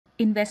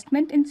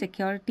Investment in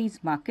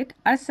securities market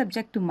are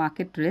subject to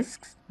market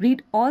risks.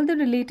 Read all the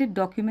related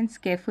documents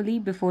carefully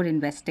before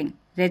investing.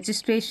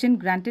 Registration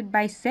granted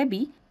by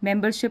SEBI,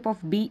 membership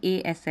of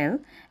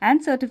BASL,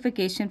 and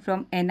certification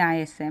from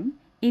NISM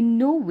in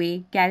no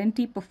way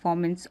guarantee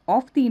performance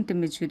of the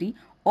intermediary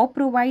or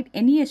provide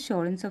any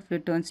assurance of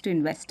returns to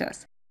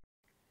investors.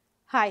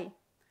 Hi,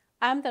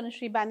 I'm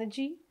Tanushree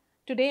Banerjee.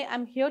 Today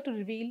I'm here to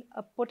reveal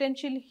a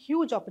potential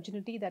huge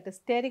opportunity that is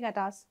staring at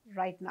us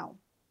right now.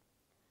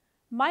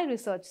 My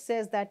research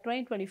says that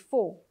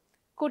 2024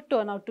 could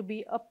turn out to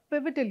be a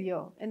pivotal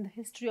year in the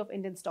history of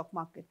Indian stock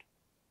market.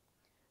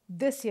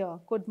 This year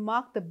could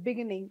mark the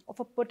beginning of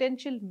a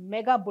potential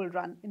mega bull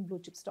run in blue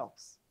chip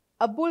stocks.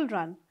 A bull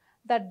run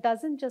that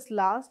doesn't just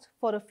last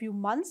for a few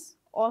months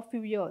or a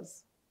few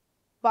years,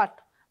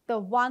 but the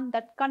one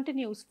that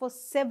continues for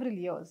several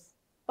years,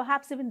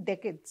 perhaps even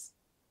decades.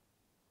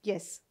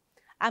 Yes,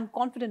 I'm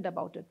confident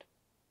about it.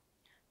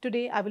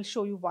 Today I will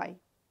show you why.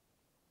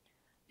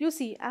 You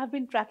see, I have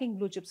been tracking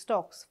blue chip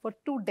stocks for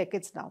 2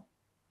 decades now.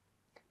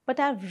 But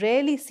I've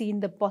rarely seen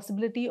the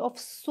possibility of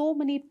so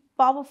many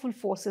powerful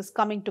forces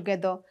coming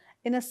together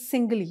in a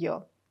single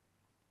year.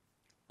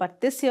 But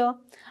this year,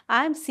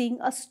 I am seeing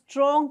a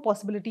strong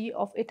possibility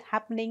of it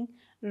happening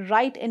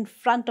right in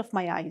front of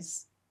my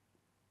eyes.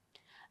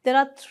 There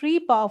are 3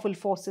 powerful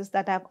forces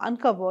that I have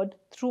uncovered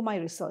through my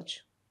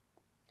research.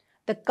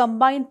 The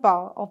combined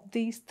power of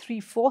these 3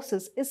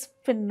 forces is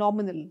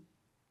phenomenal.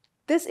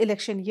 This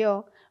election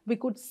year, we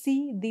could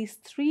see these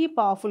 3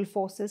 powerful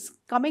forces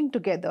coming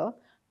together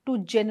to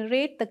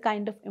generate the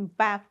kind of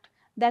impact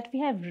that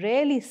we have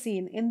rarely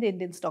seen in the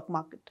Indian stock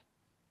market.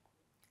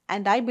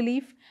 And I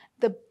believe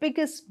the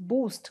biggest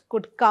boost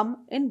could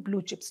come in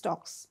blue chip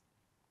stocks.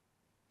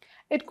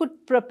 It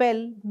could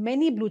propel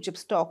many blue chip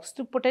stocks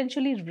to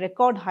potentially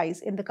record highs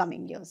in the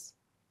coming years.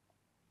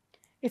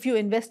 If you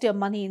invest your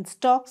money in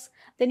stocks,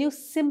 then you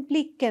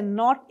simply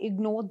cannot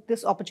ignore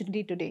this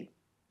opportunity today.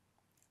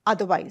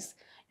 Otherwise,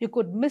 you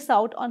could miss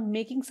out on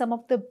making some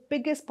of the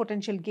biggest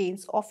potential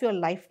gains of your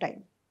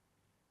lifetime.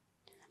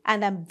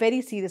 And I'm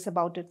very serious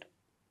about it.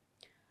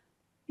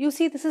 You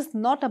see, this is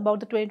not about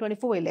the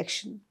 2024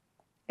 election.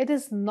 It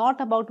is not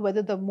about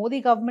whether the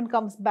Modi government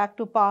comes back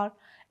to power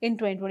in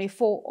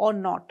 2024 or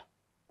not.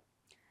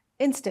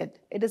 Instead,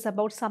 it is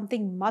about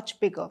something much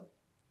bigger.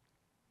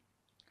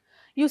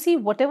 You see,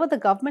 whatever the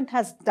government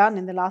has done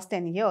in the last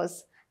 10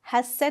 years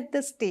has set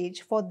the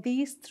stage for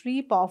these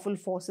 3 powerful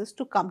forces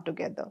to come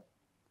together.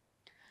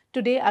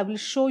 Today, I will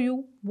show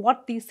you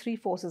what these 3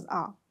 forces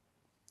are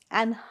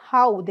and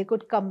how they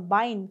could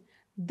combine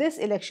this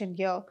election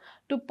year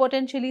to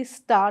potentially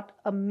start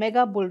a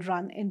mega bull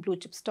run in blue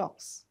chip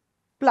stocks.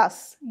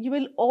 Plus, you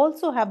will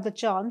also have the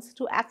chance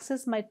to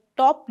access my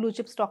top blue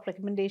chip stock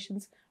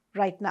recommendations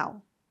right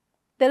now.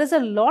 There is a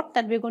lot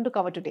that we're going to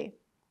cover today,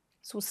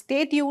 so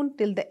stay tuned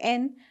till the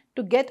end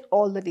to get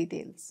all the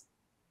details.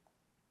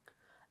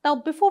 Now,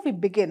 before we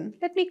begin,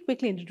 let me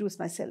quickly introduce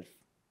myself.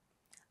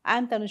 I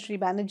am Tanushree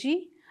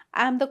Banerjee.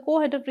 I am the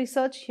co-head of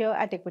research here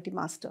at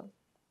Equitymaster.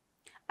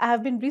 I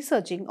have been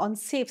researching on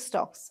safe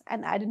stocks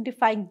and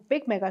identifying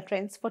big mega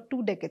trends for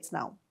 2 decades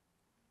now.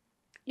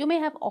 You may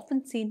have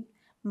often seen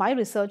my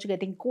research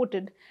getting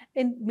quoted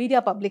in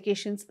media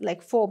publications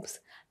like Forbes,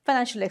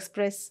 Financial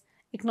Express,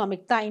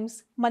 Economic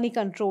Times, Money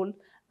Control,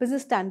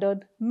 Business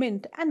Standard,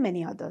 Mint, and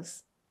many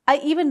others.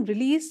 I even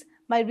release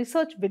my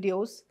research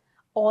videos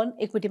on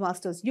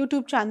Equitymaster's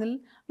YouTube channel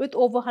with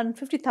over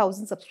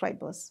 150,000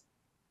 subscribers.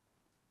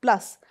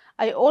 Plus,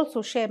 I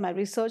also share my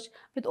research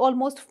with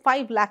almost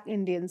 5 lakh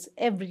Indians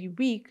every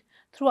week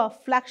through our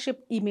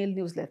flagship email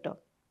newsletter.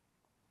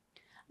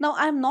 Now,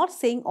 I am not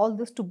saying all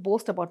this to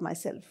boast about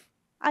myself.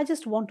 I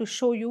just want to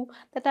show you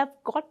that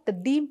I've got the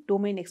deep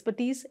domain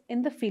expertise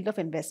in the field of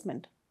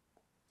investment.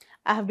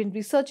 I have been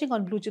researching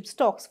on blue chip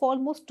stocks for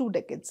almost 2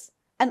 decades.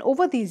 And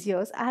over these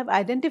years, I have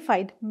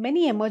identified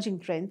many emerging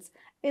trends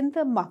in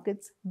the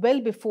markets well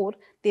before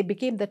they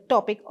became the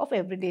topic of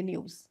everyday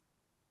news.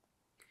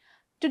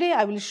 Today,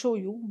 I will show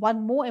you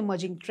one more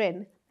emerging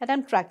trend that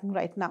I'm tracking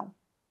right now.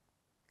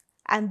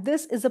 And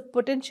this is a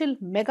potential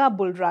mega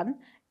bull run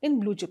in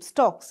blue chip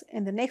stocks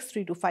in the next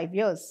 3 to 5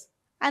 years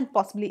and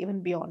possibly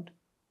even beyond.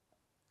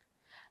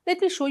 Let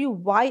me show you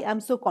why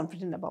I'm so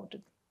confident about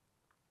it.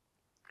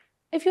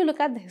 If you look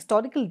at the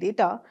historical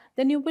data,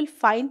 then you will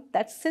find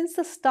that since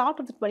the start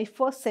of the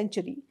 21st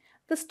century,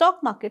 the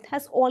stock market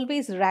has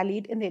always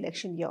rallied in the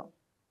election year.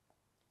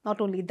 Not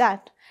only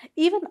that,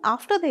 even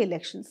after the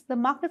elections, the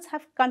markets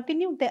have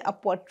continued their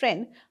upward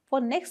trend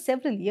for next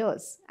several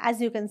years,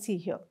 as you can see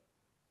here.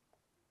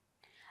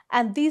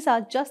 And these are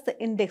just the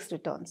index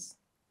returns.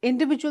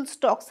 Individual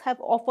stocks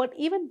have offered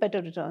even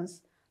better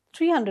returns,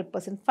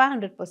 300%,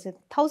 500%,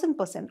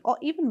 1000%, or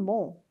even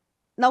more.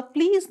 Now,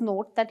 please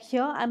note that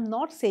here I am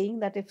not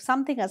saying that if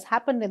something has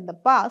happened in the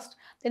past,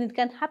 then it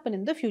can happen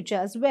in the future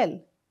as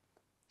well.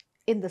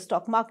 In the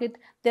stock market,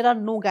 there are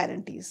no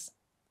guarantees.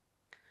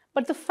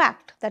 But the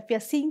fact that we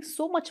are seeing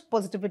so much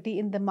positivity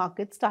in the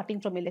market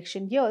starting from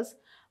election years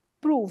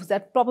proves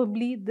that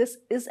probably this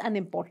is an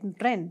important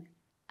trend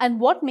And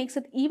what makes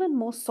it even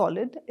more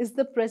solid is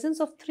the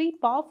presence of three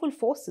powerful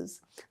forces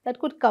that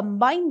could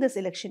combine this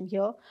election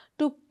year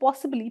to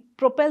possibly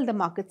propel the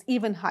markets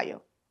even higher.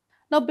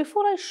 Now,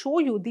 before I show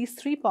you these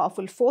three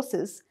powerful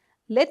forces,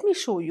 let me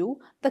show you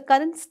the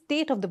current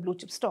state of the blue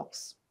chip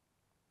stocks.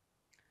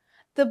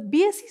 The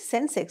BSE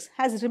Sensex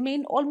has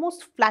remained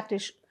almost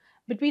flattish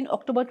between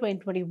October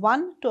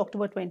 2021 to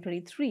October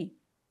 2023.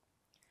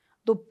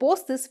 Though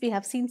post this, we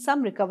have seen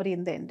some recovery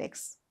in the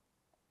index.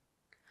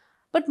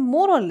 But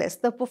more or less,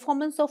 the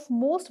performance of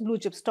most blue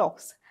chip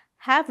stocks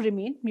have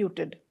remained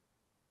muted.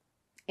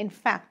 In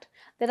fact,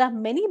 there are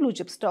many blue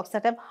chip stocks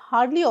that have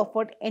hardly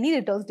offered any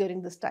returns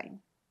during this time.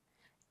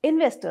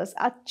 Investors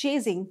are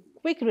chasing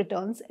quick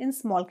returns in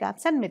small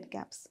caps and mid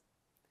caps.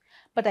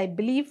 But I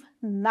believe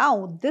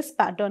now this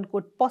pattern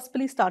could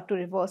possibly start to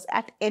reverse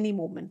at any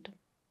moment.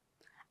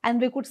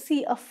 And we could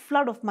see a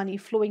flood of money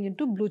flowing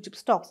into blue chip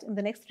stocks in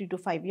the next 3 to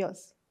 5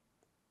 years.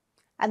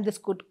 And this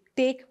could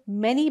take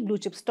many blue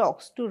chip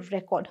stocks to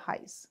record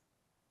highs.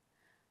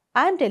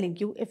 I am telling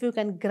you, if you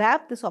can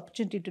grab this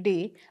opportunity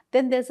today,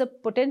 then there's a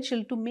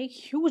potential to make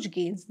huge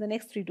gains in the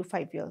next 3 to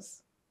 5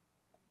 years.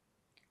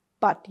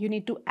 But you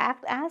need to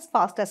act as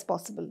fast as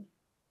possible,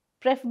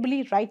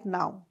 preferably right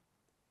now.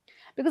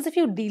 Because if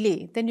you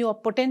delay, then your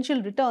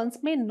potential returns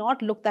may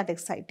not look that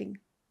exciting.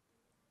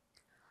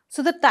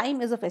 So the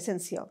time is of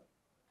essence here.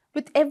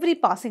 With every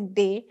passing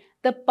day,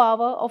 the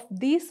power of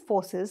these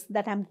forces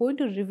that I'm going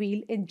to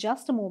reveal in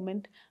just a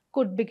moment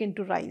could begin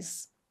to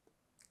rise.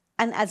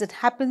 And as it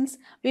happens,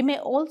 we may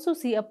also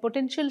see a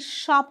potential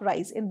sharp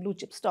rise in blue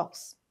chip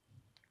stocks.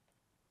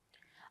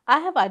 I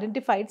have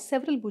identified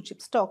several blue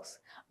chip stocks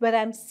where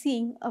I'm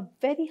seeing a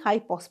very high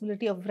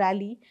possibility of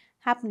rally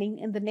happening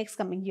in the next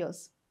coming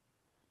years.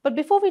 But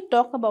before we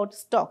talk about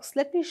stocks,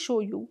 let me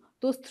show you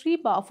those three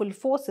powerful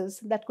forces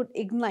that could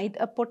ignite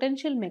a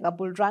potential mega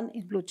bull run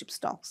in blue chip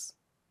stocks.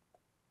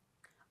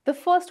 The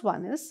first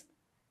one is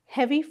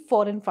heavy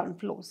foreign fund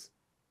flows.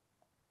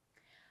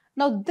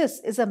 Now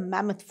this is a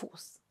mammoth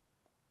force.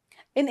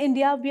 In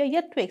India, we are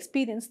yet to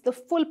experience the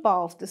full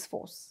power of this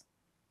force.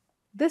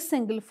 This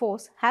single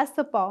force has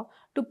the power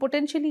to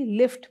potentially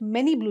lift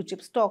many blue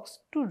chip stocks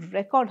to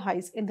record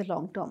highs in the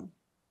long term.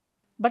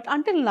 But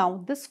until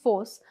now, this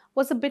force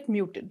was a bit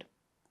muted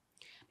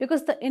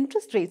because the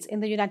interest rates in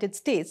the United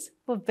States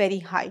were very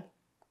high.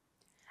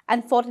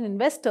 And foreign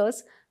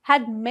investors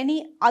had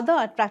many other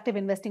attractive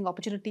investing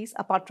opportunities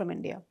apart from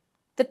India.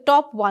 The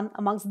top one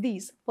amongst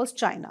these was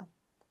China.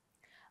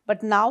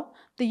 But now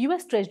the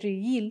US Treasury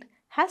yield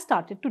has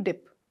started to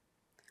dip,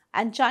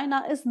 and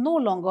China is no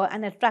longer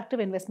an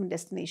attractive investment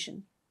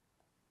destination.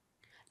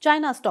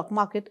 China's stock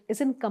market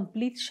is in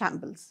complete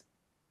shambles.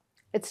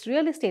 Its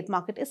real estate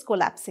market is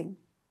collapsing,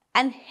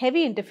 and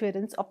heavy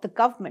interference of the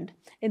government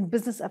in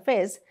business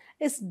affairs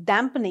is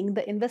dampening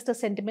the investor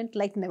sentiment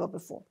like never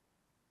before.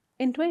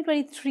 In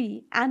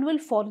 2023, annual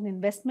foreign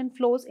investment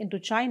flows into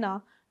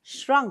China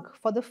shrunk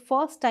for the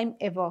first time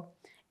ever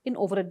in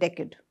over a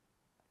decade.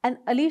 And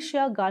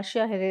Alicia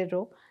Garcia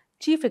Herrero,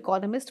 chief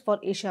economist for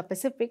Asia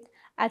Pacific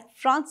at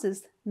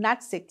France's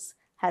Natixis,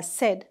 has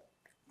said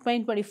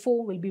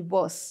 2024 will be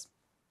worse,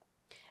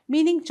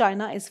 meaning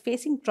China is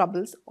facing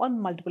troubles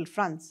on multiple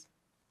fronts.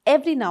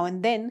 Every now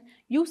and then,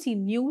 you see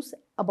news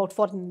about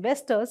foreign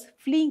investors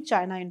fleeing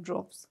China in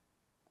droves.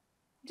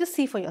 Just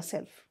see for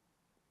yourself.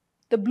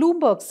 The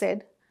Bloomberg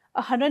said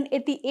a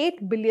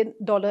 $188 billion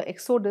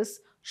exodus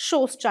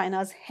shows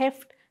China's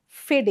heft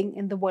fading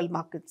in the world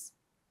markets.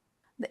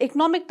 The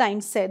Economic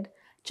Times said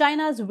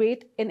China's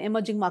weight in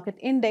emerging market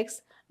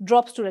index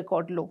drops to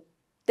record low.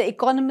 The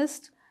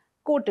Economist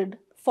quoted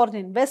foreign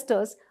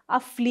investors are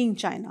fleeing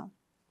China.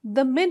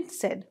 The Mint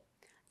said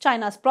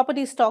China's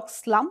property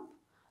stocks slump,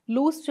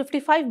 lose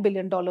 $55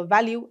 billion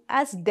value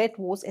as debt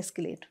woes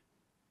escalate.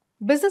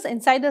 Business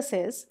Insider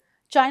says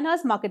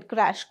China's market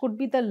crash could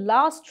be the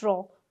last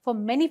straw for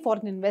many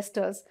foreign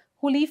investors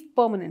who leave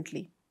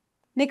permanently.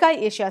 Nikkei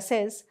Asia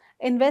says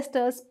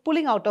investors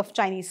pulling out of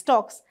Chinese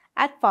stocks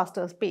at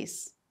faster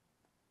pace.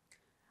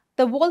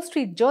 The Wall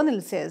Street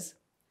Journal says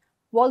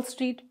Wall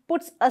Street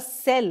puts a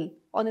sell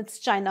on its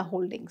China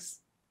holdings.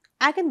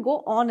 I can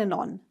go on and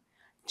on.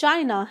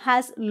 China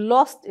has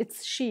lost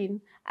its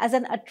sheen as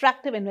an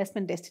attractive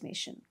investment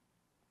destination.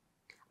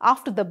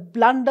 After the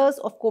blunders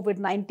of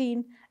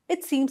COVID-19,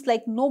 it seems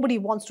like nobody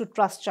wants to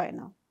trust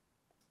China.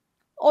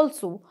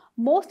 Also,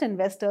 most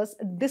investors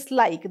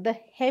dislike the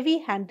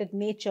heavy-handed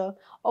nature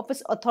of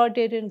its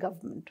authoritarian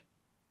government.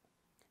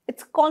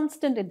 Its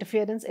constant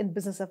interference in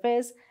business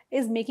affairs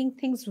is making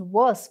things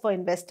worse for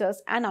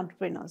investors and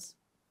entrepreneurs.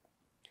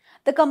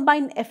 The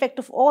combined effect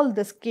of all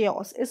this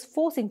chaos is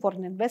forcing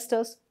foreign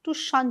investors to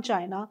shun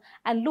China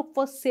and look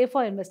for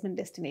safer investment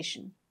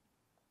destinations.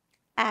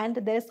 And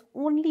there is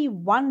only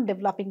one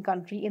developing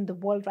country in the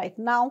world right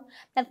now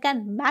that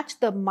can match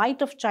the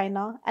might of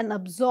China and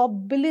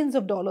absorb billions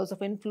of dollars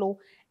of inflow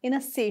in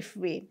a safe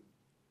way.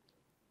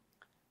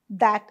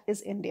 That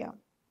is India.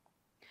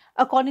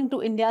 According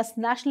to India's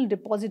National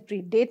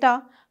Depository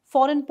data,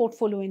 foreign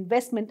portfolio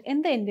investment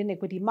in the Indian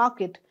equity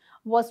market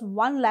was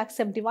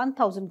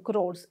 1,71,000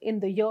 crores in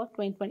the year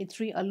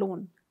 2023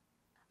 alone.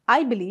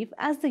 I believe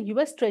as the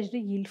US Treasury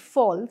yield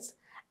falls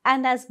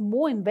and as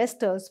more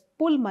investors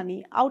pull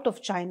money out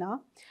of China,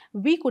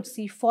 we could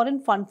see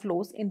foreign fund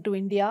flows into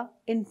India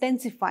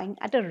intensifying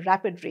at a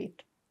rapid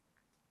rate.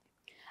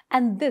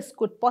 And this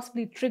could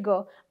possibly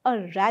trigger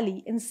a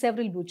rally in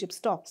several blue chip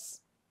stocks.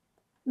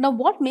 Now,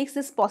 what makes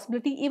this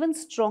possibility even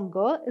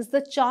stronger is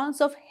the chance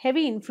of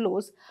heavy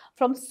inflows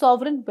from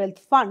sovereign wealth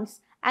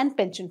funds and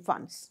pension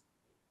funds.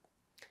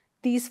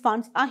 These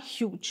funds are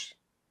huge.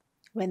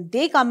 When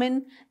they come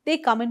in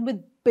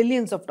with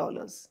billions of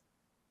dollars.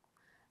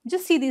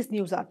 Just see these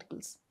news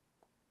articles.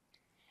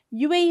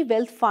 UAE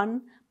Wealth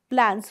Fund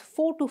plans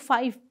 $4 to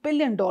 $5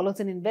 billion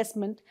in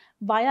investment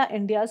via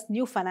India's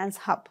new finance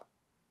hub.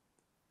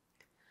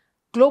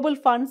 Global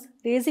funds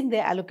raising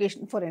their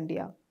allocation for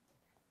India.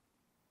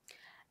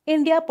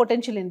 India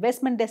potential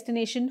investment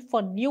destination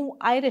for new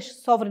Irish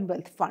sovereign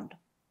wealth fund.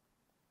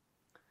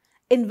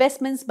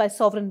 Investments by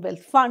sovereign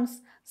wealth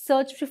funds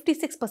surged 56%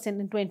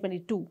 in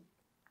 2022.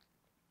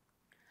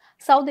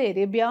 Saudi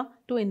Arabia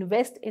to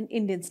invest in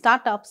Indian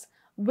startups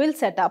will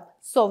set up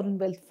sovereign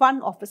wealth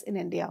fund office in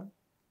India.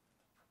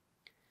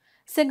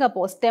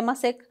 Singapore's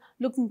Temasek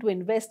looking to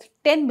invest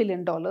 $10 billion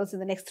in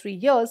the next 3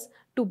 years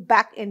to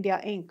back India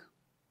Inc.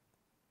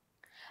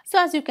 So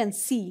as you can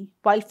see,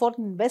 while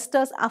foreign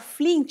investors are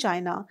fleeing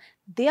China,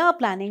 they are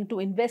planning to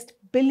invest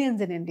billions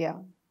in India.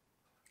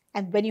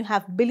 And when you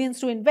have billions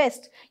to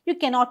invest, you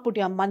cannot put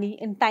your money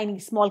in tiny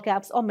small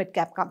caps or mid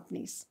cap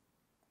companies.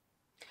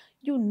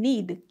 You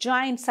need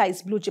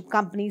giant-sized blue chip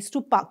companies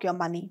to park your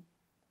money.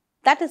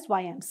 That is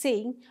why I'm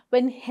saying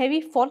when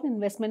heavy foreign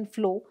investment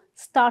flow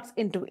starts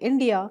into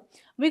India,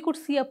 we could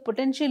see a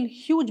potential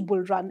huge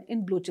bull run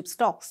in blue chip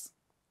stocks.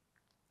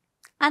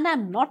 And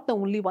I'm not the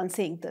only one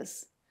saying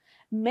this.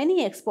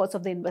 Many experts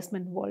of the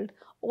investment world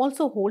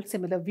also hold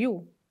similar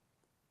view.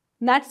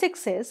 Natstick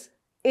says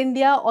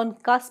India on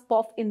cusp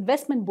of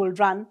investment bull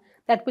run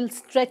that will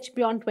stretch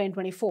beyond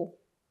 2024.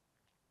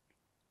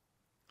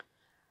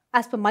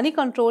 As per Money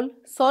Control,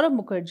 Saurabh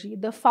Mukherjee,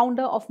 the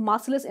founder of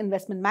Marcellus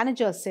Investment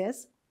Managers,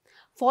 says,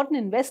 foreign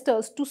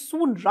investors to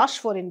soon rush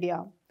for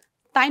India.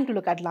 Time to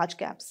look at large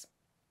caps.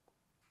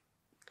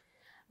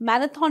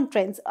 Marathon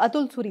Trends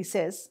Atul Suri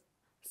says,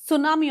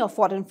 tsunami of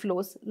foreign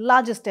flows,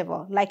 largest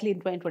ever, likely in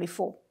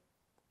 2024.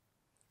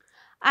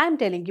 I am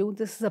telling you,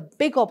 this is a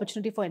big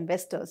opportunity for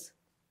investors.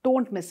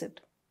 Don't miss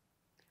it.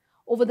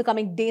 Over the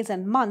coming days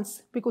and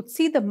months, we could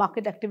see the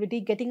market activity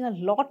getting a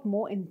lot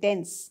more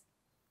intense.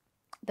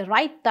 The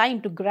right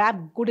time to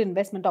grab good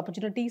investment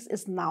opportunities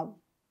is now.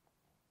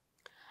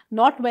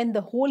 Not when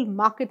the whole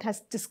market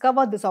has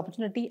discovered this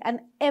opportunity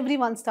and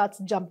everyone starts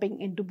jumping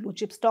into blue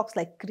chip stocks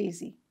like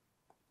crazy.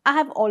 I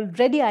have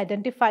already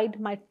identified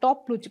my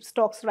top blue chip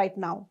stocks right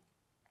now.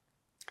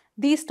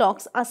 These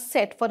stocks are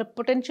set for a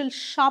potential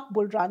sharp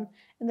bull run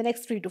in the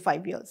next 3 to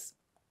 5 years.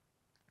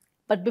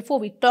 But before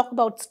we talk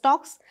about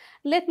stocks,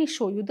 let me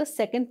show you the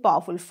second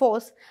powerful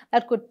force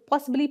that could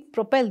possibly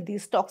propel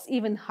these stocks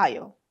even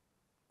higher.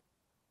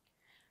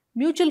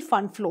 Mutual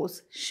fund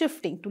flows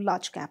shifting to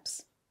large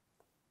caps.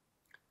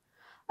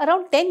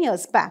 Around 10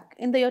 years back,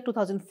 in the year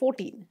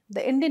 2014,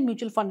 the Indian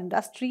mutual fund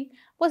industry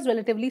was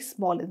relatively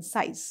small in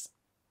size.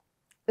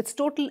 Its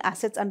total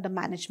assets under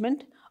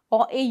management,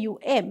 or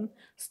AUM,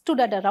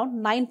 stood at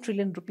around 9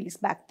 trillion rupees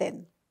back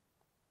then.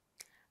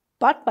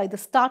 But by the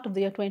start of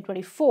the year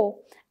 2024,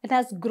 it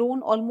has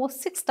grown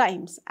almost 6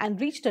 times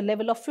and reached a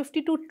level of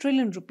 52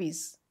 trillion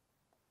rupees.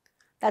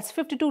 That's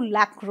 52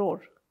 lakh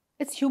crore.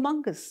 It's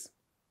humongous.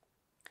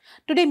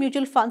 Today,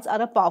 mutual funds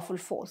are a powerful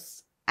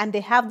force and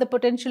they have the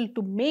potential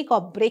to make or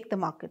break the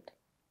market.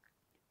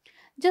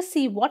 Just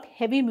see what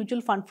heavy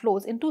mutual fund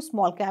flows into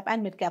small cap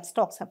and mid cap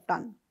stocks have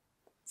done.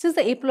 Since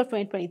the April of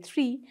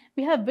 2023,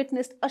 we have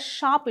witnessed a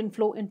sharp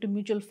inflow into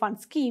mutual fund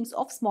schemes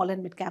of small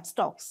and mid cap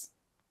stocks.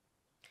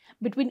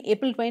 Between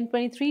April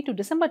 2023 to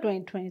December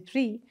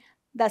 2023,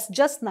 that's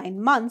just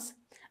 9 months,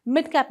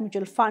 mid cap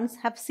mutual funds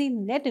have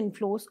seen net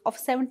inflows of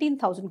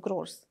 17,000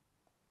 crores.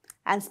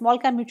 And small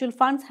cap mutual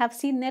funds have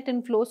seen net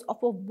inflows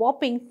of a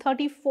whopping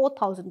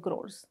 34,000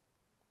 crores.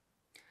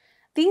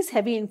 These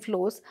heavy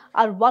inflows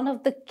are one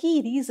of the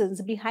key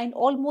reasons behind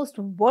almost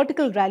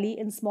vertical rally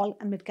in small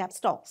and mid cap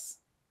stocks.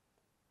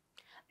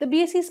 The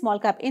BSE Small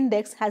Cap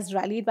Index has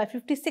rallied by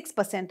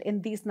 56%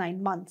 in these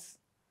 9 months,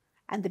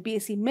 and the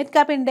BSE Mid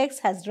Cap Index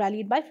has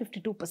rallied by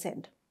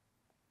 52%.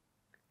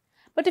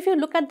 But if you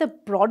look at the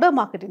broader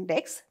market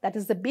index, that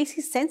is the BSE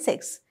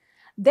Sensex,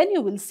 then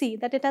you will see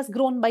that it has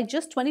grown by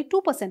just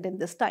 22% in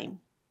this time.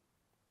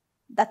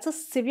 That's a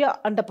severe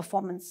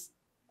underperformance.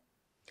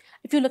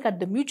 If you look at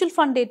the mutual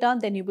fund data,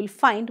 then you will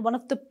find one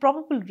of the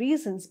probable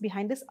reasons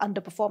behind this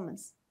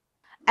underperformance.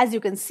 As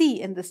you can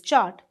see in this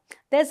chart,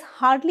 there's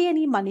hardly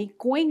any money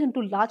going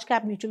into large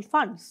cap mutual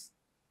funds.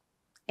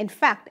 In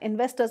fact,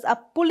 investors are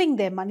pulling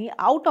their money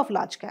out of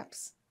large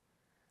caps.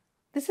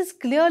 This is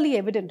clearly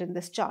evident in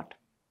this chart.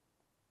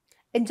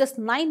 In just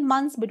 9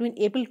 months between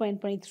April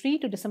 2023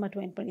 to December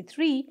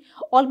 2023,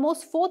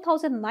 almost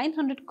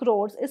 4,900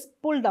 crores is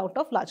pulled out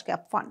of large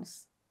cap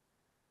funds.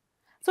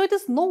 So it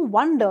is no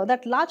wonder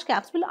that large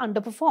caps will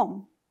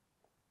underperform.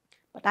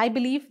 But I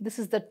believe this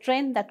is the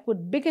trend that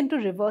could begin to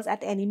reverse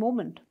at any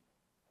moment.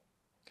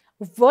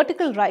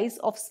 Vertical rise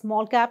of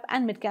small cap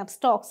and mid cap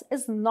stocks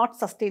is not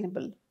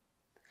sustainable.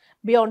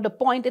 Beyond a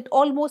point, it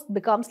almost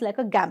becomes like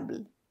a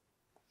gamble.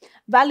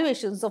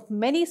 Valuations of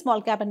many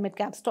small cap and mid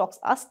cap stocks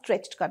are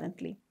stretched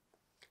currently,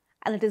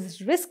 and it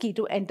is risky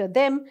to enter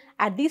them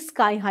at these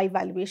sky high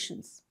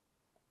valuations.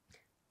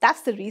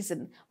 That's the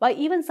reason why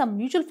even some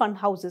mutual fund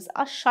houses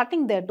are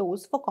shutting their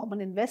doors for common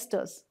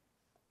investors.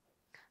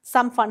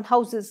 Some fund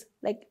houses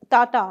like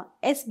Tata,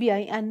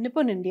 SBI, and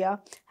Nippon India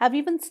have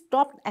even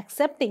stopped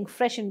accepting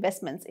fresh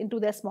investments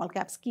into their small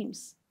cap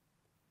schemes.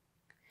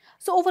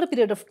 So, over a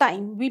period of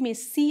time, we may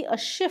see a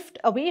shift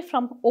away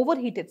from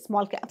overheated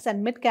small caps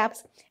and mid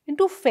caps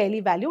into fairly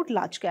valued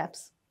large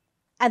caps.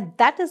 And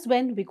that is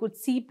when we could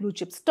see blue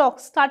chip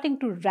stocks starting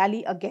to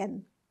rally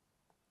again.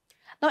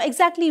 Now,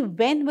 exactly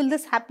when will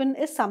this happen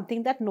is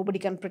something that nobody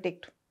can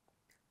predict.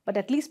 But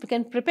at least we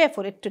can prepare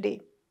for it today,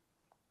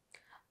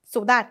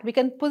 so that we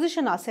can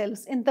position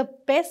ourselves in the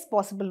best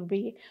possible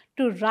way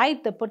to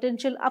ride the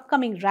potential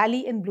upcoming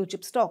rally in blue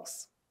chip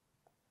stocks.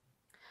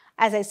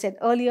 As I said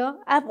earlier,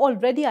 I have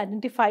already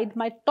identified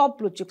my top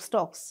blue chip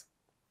stocks.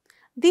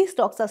 These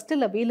stocks are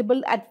still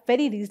available at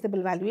very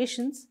reasonable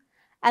valuations,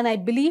 and I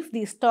believe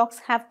these stocks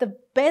have the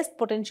best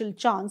potential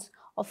chance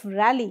of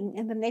rallying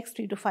in the next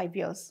 3 to 5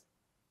 years.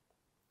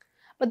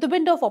 But the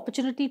window of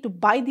opportunity to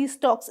buy these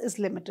stocks is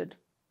limited.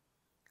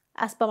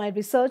 As per my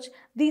research,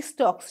 these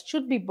stocks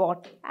should be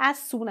bought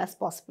as soon as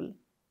possible.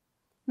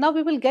 Now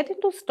we will get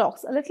into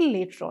stocks a little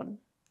later on.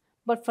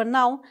 But for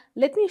now,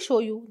 let me show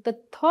you the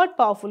third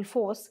powerful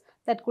force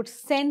that could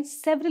send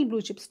several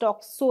blue chip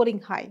stocks soaring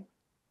high.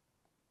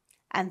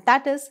 And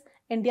that is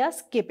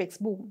India's capex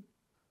boom.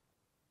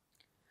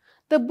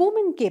 The boom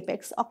in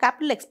capex or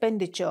capital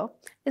expenditure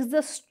is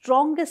the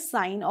strongest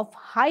sign of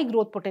high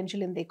growth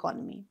potential in the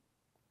economy.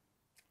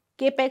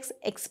 Capex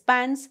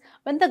expands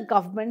when the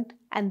government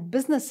and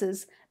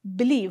businesses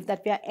believe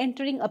that we are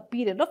entering a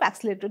period of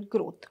accelerated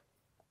growth.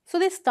 So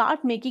they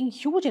start making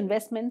huge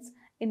investments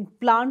in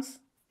plants,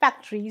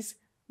 factories,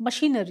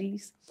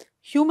 machineries,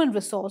 human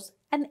resource,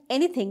 and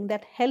anything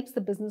that helps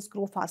the business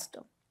grow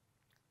faster.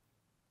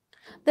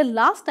 The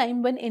last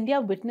time when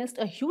India witnessed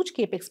a huge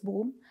capex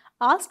boom,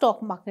 our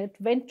stock market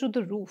went through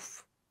the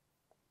roof.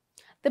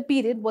 The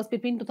period was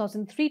between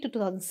 2003 to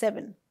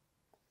 2007.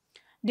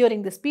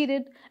 During this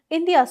period,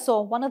 India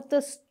saw one of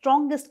the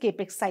strongest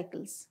capex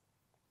cycles.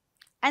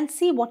 And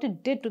see what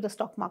it did to the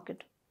stock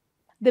market.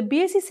 The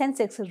BSE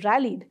Sensex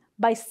rallied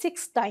by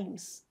 6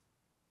 times.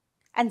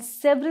 And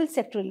several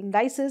sectoral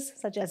indices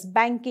such as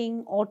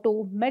banking,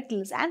 auto,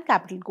 metals and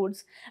capital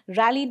goods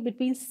rallied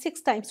between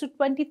 6 times to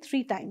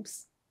 23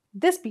 times.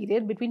 This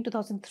period between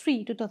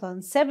 2003 to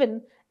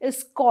 2007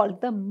 is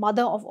called the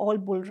mother of all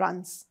bull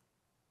runs.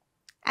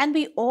 And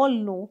we all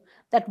know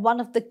that one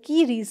of the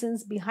key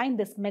reasons behind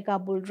this mega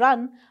bull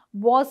run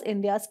was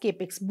India's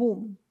capex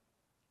boom.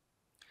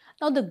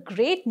 Now the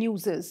great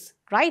news is,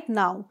 right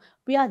now,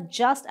 we are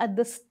just at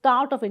the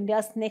start of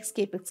India's next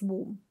capex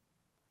boom.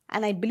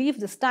 And I believe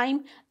this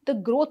time, the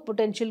growth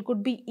potential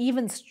could be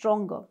even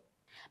stronger.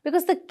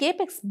 Because the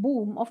capex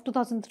boom of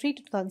 2003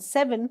 to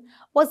 2007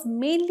 was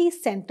mainly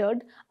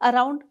centered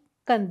around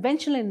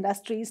conventional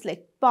industries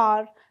like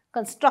power,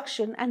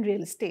 construction and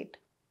real estate.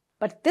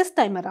 But this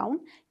time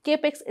around,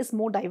 capex is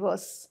more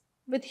diverse,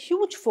 with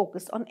huge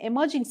focus on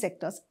emerging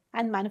sectors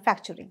and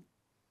manufacturing.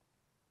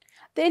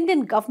 The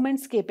Indian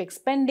government's capex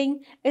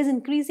spending is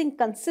increasing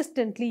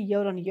consistently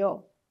year on year.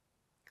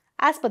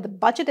 As per the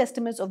budget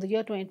estimates of the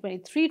year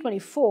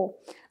 2023-24,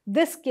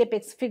 this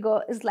capex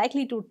figure is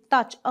likely to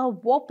touch a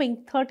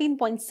whopping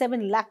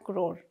 13.7 lakh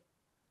crore.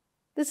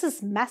 This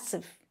is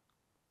massive.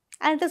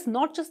 And it is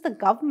not just the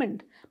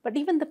government, but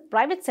even the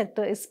private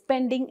sector is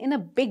spending in a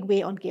big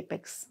way on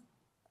capex.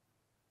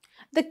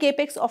 The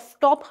capex of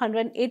top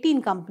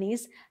 118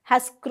 companies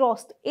has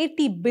crossed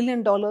 $80 billion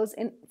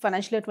in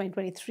financial year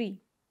 2023.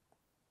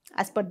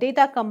 As per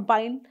data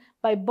compiled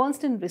by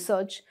Bernstein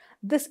Research,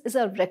 this is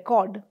a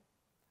record.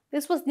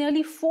 This was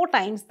nearly 4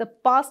 times the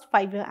past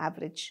 5-year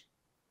average.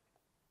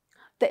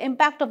 The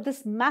impact of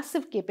this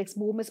massive capex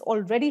boom is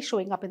already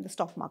showing up in the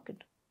stock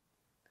market.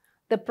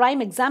 The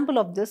prime example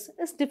of this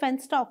is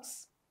defense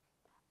stocks.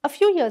 A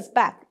few years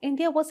back,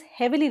 India was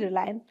heavily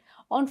reliant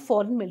on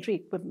foreign military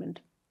equipment.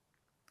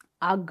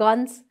 Our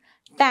guns,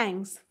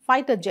 tanks,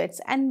 fighter jets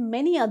and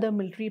many other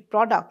military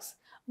products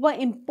were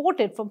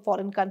imported from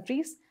foreign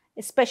countries,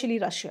 especially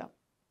Russia.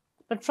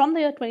 But from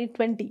the year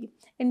 2020,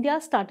 India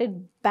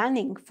started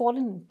banning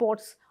foreign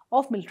imports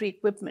of military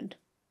equipment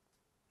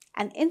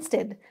and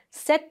instead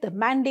set the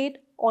mandate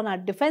on our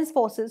defense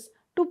forces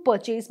to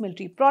purchase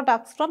military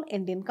products from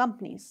Indian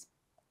companies.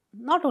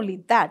 Not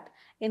only that,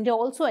 India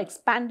also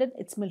expanded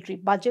its military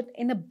budget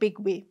in a big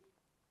way.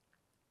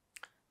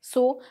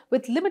 So,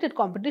 with limited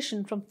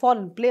competition from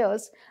foreign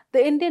players,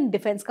 the Indian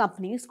defense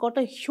companies got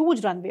a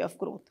huge runway of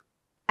growth.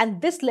 And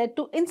this led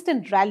to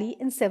instant rally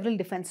in several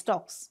defense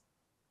stocks.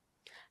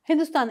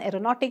 Hindustan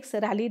Aeronautics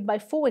rallied by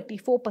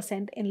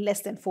 484% in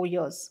less than 4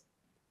 years.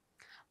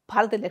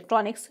 Bharat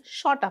Electronics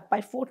shot up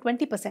by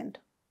 420%.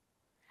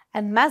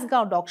 And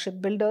Masgaon Dock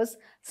Shipbuilders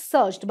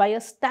surged by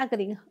a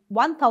staggering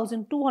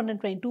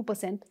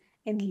 1,222%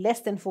 in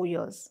less than 4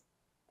 years.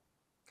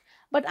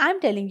 But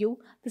I'm telling you,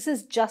 this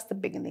is just the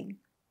beginning.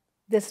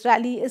 This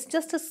rally is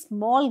just a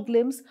small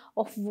glimpse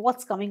of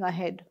what's coming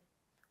ahead.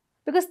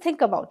 Because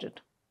think about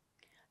it.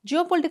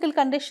 Geopolitical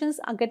conditions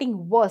are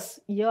getting worse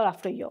year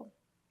after year.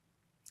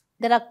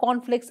 There are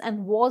conflicts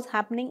and wars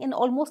happening in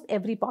almost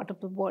every part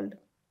of the world.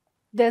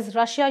 There's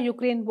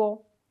Russia-Ukraine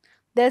war.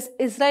 There's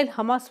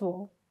Israel-Hamas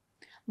war.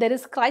 There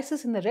is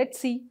crisis in the Red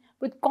Sea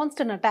with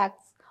constant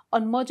attacks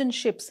on merchant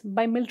ships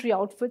by military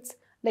outfits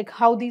like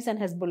Houthis and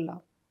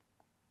Hezbollah.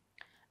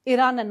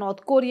 Iran and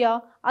North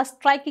Korea are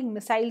striking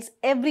missiles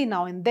every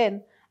now and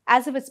then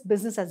as if it's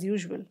business as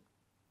usual.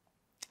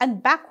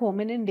 And back home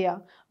in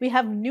India, we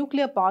have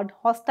nuclear-powered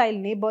hostile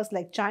neighbors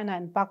like China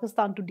and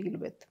Pakistan to deal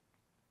with.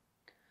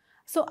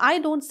 So I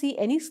don't see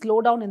any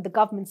slowdown in the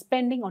government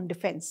spending on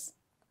defense.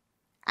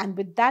 And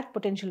with that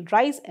potential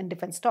rise in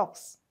defense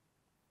stocks.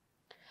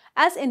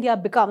 As India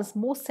becomes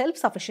more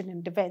self-sufficient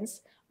in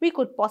defense, we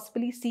could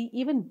possibly see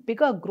even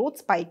bigger growth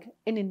spike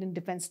in Indian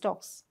defense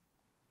stocks.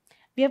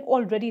 We have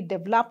already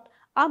developed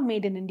our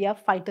made in India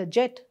fighter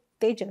jet,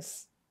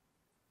 Tejas.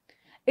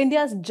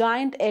 India's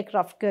giant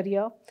aircraft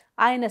carrier,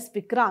 INS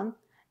Vikrant,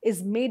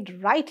 is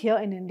made right here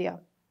in India.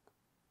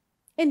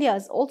 India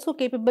is also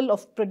capable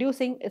of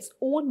producing its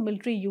own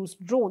military-use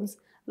drones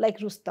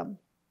like Rustam.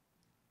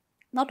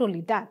 Not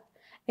only that,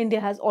 India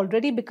has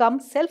already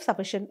become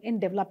self-sufficient in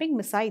developing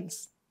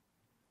missiles.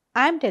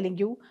 I am telling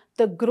you,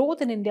 the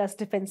growth in India's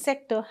defense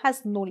sector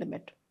has no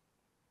limit.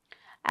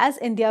 As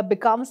India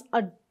becomes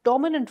a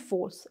dominant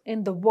force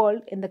in the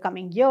world in the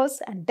coming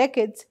years and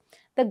decades,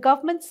 the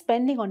government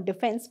spending on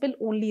defense will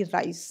only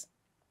rise.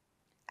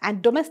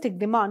 And domestic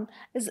demand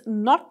is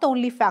not the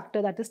only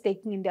factor that is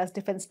taking India's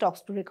defense stocks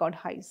to record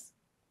highs.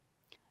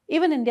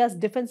 Even India's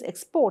defense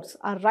exports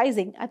are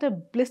rising at a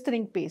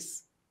blistering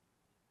pace.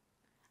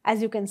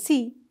 As you can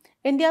see,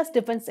 India's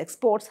defense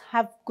exports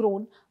have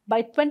grown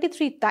by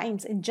 23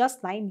 times in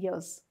just 9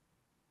 years.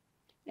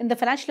 In the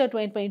financial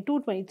year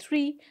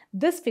 2022-23,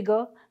 this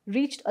figure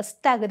reached a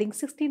staggering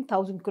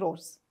 16,000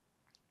 crores.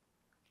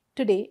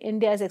 Today,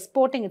 India is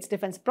exporting its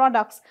defense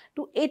products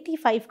to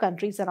 85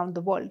 countries around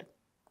the world.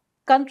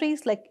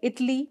 Countries like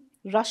Italy,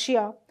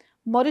 Russia,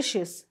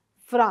 Mauritius,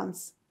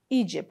 France,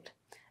 Egypt,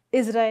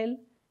 Israel,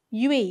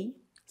 UAE,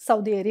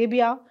 Saudi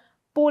Arabia,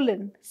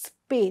 Poland,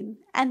 Spain,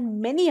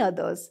 and many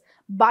others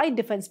buy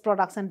defense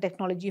products and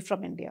technology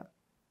from India.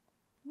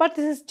 But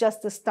this is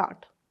just the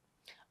start.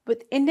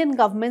 With Indian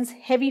government's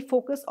heavy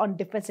focus on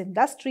defense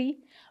industry,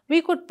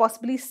 we could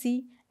possibly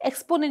see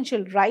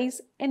exponential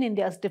rise in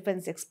India's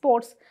defense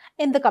exports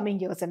in the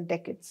coming years and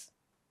decades.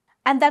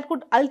 And that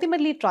could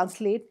ultimately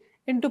translate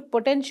into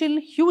potential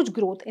huge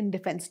growth in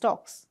defense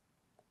stocks.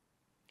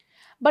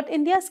 But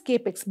India's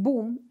capex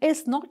boom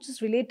is not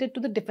just related to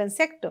the defense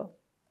sector.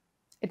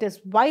 It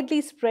is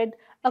widely spread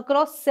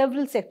across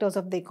several sectors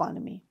of the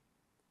economy.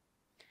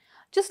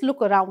 Just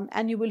look around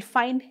and you will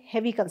find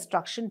heavy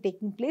construction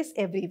taking place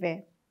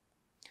everywhere.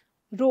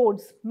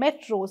 Roads,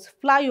 metros,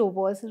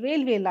 flyovers,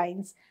 railway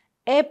lines,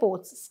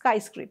 airports,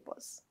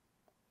 skyscrapers.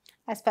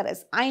 As far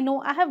as I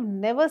know, I have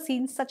never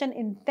seen such an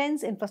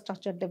intense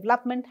infrastructure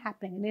development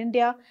happening in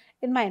India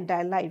in my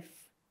entire life.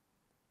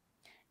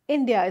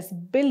 India is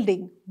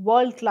building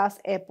world-class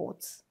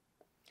airports,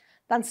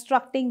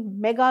 constructing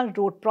mega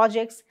road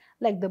projects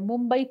like the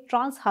Mumbai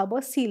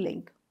Trans-Harbour Sea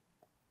Link,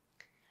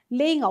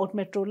 laying out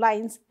metro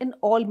lines in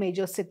all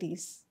major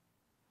cities,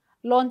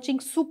 launching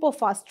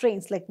super-fast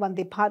trains like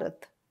Vande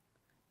Bharat.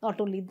 Not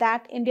only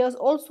that, India is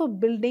also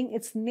building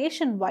its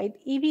nationwide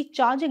EV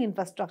charging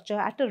infrastructure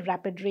at a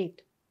rapid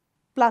rate.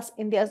 Plus,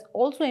 India is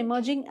also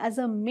emerging as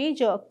a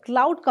major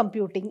cloud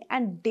computing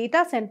and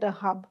data center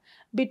hub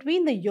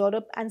between the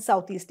Europe and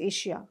Southeast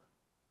Asia.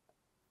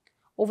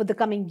 Over the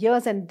coming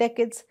years and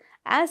decades,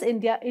 as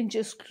India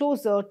inches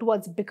closer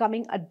towards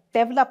becoming a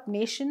developed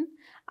nation,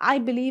 I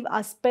believe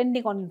our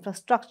spending on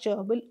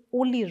infrastructure will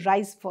only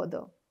rise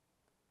further.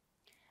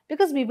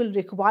 Because we will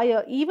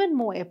require even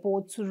more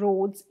airports,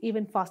 roads,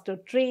 even faster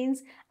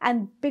trains,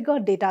 and bigger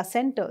data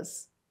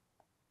centers.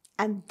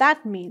 And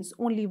that means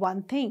only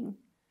one thing: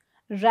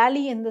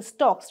 rally in the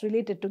stocks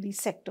related to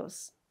these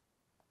sectors.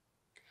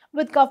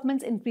 With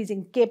governments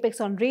increasing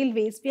capex on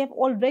railways, we have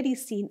already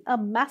seen a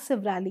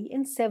massive rally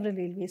in several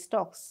railway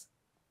stocks.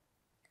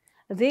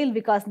 Rail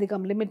Vikas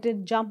Nigam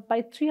Limited jumped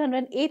by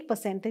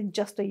 308% in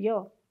just a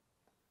year.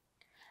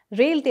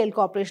 Railtel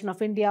Corporation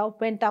of India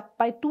went up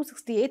by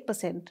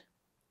 268%.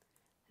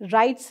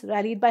 RITES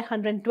rallied by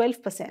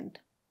 112%.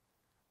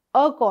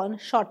 Ercon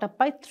shot up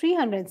by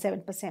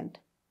 307%.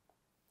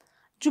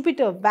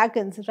 Jupiter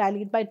Wagons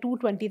rallied by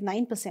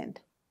 229%.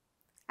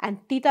 And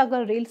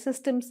Titagarh Rail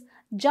Systems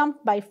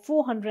jumped by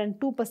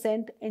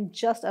 402% in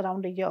just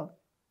around a year.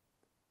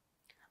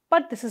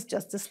 But this is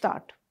just the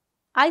start.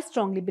 I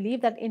strongly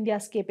believe that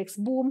India's capex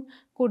boom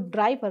could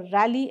drive a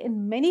rally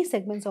in many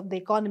segments of the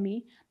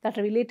economy that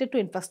are related to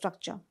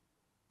infrastructure,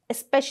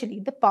 especially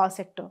the power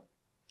sector,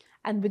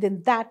 and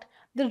within that,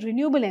 the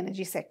renewable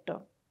energy sector.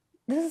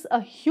 This is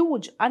a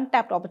huge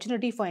untapped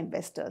opportunity for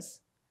investors.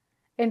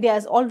 India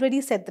has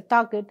already set the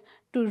target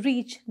to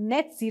reach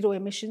net zero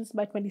emissions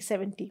by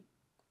 2070.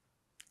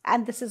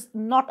 And this is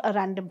not a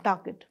random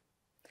target.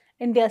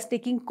 India is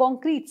taking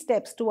concrete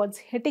steps towards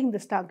hitting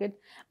this target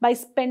by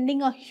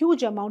spending a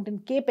huge amount in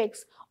capex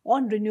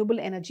on renewable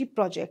energy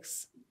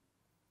projects.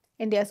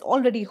 India is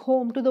already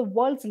home to the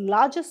world's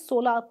largest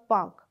solar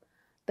park,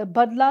 the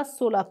Badla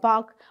Solar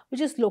Park,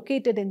 which is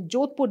located in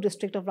Jodhpur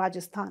district of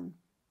Rajasthan.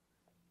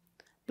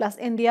 Plus,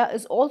 India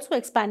is also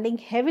expanding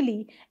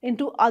heavily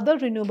into other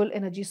renewable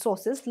energy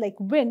sources like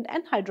wind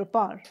and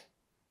hydropower.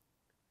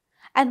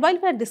 And while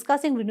we are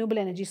discussing renewable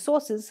energy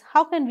sources,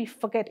 how can we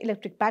forget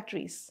electric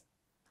batteries?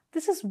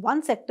 This is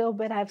one sector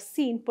where I have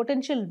seen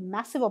potential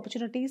massive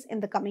opportunities in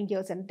the coming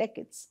years and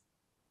decades.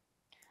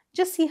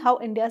 Just see how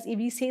India's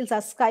EV sales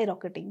are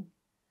skyrocketing.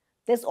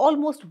 There's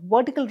almost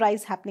vertical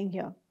rise happening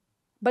here.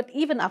 But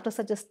even after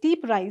such a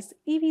steep rise,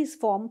 EVs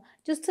form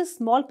just a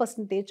small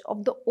percentage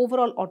of the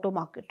overall auto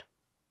market.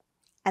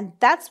 And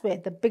that's where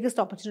the biggest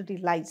opportunity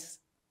lies.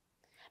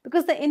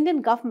 Because the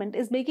Indian government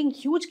is making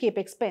huge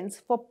capex spends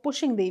for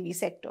pushing the EV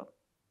sector.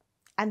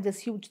 And this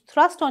huge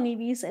thrust on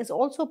EVs is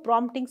also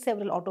prompting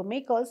several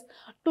automakers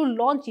to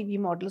launch EV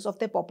models of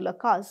their popular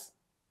cars.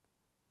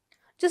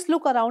 Just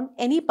look around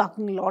any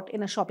parking lot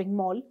in a shopping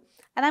mall,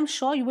 and I'm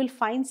sure you will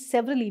find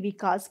several EV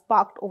cars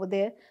parked over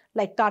there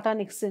like Tata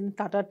Nixon,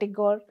 Tata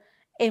Tigor,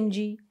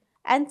 MG,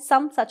 and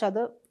some such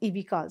other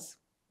EV cars.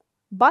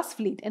 Bus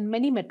fleet in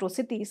many metro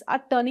cities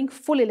are turning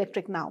full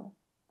electric now.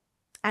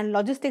 And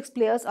logistics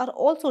players are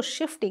also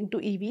shifting to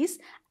EVs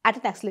at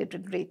an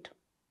accelerated rate.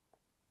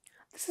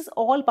 This is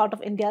all part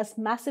of India's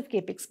massive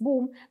capex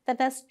boom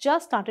that has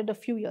just started a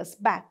few years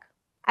back.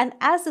 And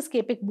as this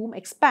capex boom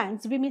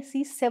expands, we may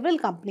see several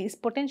companies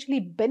potentially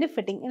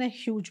benefiting in a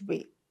huge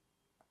way.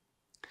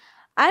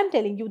 I am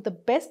telling you, the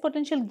best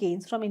potential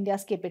gains from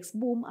India's capex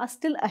boom are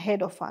still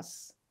ahead of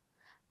us.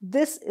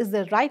 This is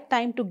the right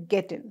time to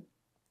get in.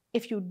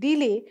 If you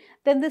delay,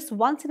 then this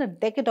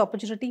once-in-a-decade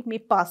opportunity may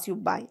pass you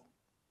by.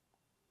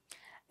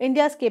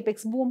 India's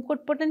capex boom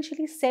could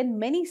potentially send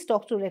many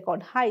stocks to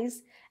record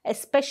highs,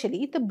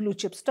 especially the blue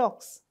chip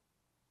stocks.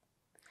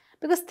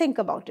 Because think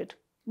about it,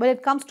 when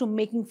it comes to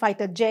making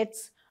fighter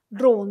jets,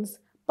 drones,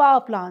 power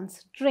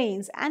plants,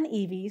 trains, and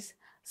EVs,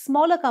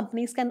 smaller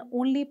companies can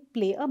only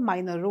play a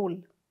minor role.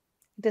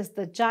 It is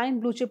the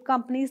giant blue chip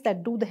companies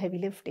that do the heavy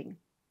lifting.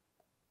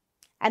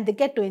 And they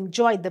get to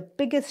enjoy the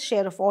biggest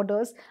share of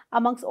orders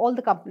amongst all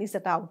the companies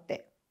that are out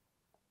there.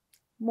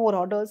 More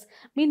orders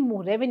mean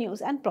more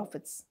revenues and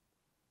profits.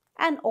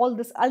 And all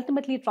this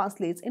ultimately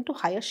translates into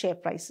higher share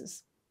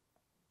prices.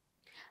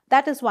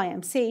 That is why I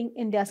am saying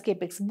India's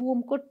capex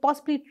boom could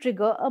possibly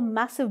trigger a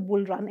massive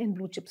bull run in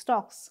blue chip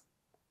stocks.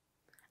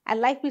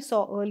 And like we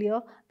saw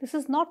earlier, this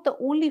is not the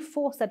only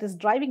force that is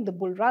driving the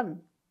bull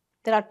run.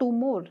 There are two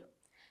more: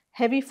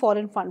 heavy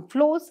foreign fund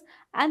flows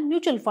and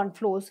mutual fund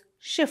flows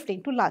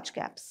shifting to large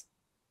caps.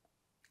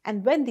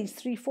 And when these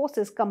three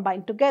forces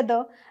combine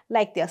together,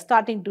 like they are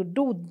starting to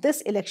do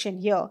this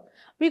election year,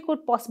 we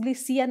could possibly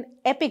see an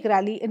epic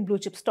rally in blue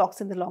chip stocks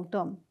in the long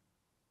term.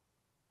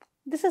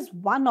 This is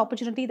one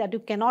opportunity that you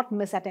cannot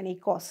miss at any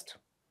cost.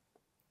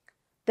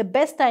 The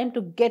best time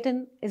to get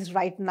in is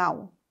right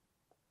now.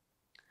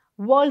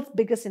 World's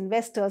biggest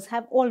investors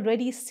have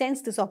already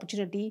sensed this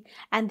opportunity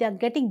and they are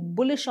getting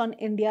bullish on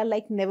India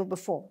like never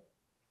before.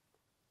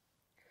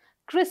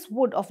 Chris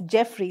Wood of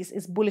Jefferies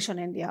is bullish on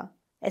India,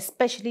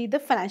 especially the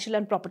financial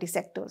and property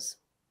sectors.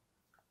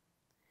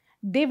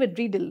 David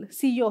Riedel,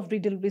 CEO of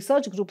Riedel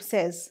Research Group,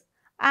 says,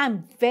 "I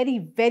am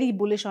very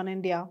bullish on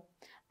India.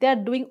 They are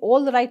doing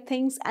all the right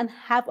things and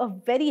have a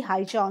very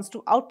high chance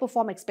to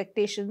outperform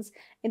expectations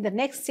in the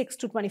next 6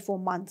 to 24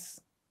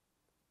 months.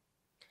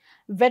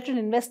 Veteran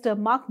investor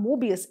Mark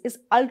Mobius is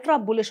ultra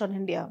bullish on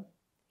India.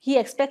 He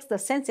expects the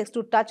Sensex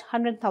to touch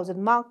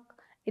 100,000 mark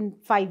in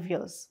 5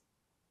 years.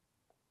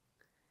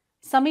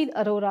 Samir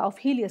Arora of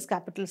Helios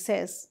Capital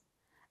says,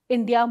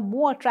 India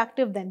more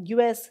attractive than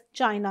US,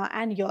 China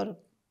and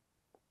Europe.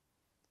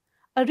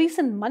 A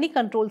recent money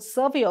control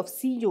survey of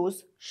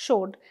CEOs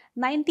showed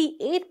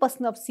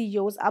 98% of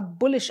CEOs are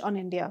bullish on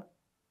India.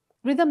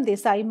 Ridham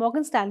Desai,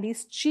 Morgan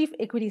Stanley's chief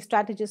equity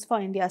strategist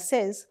for India,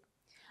 says,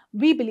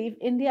 "We believe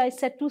India is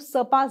set to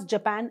surpass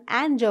Japan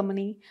and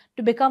Germany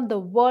to become the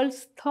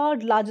world's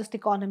third largest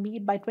economy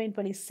by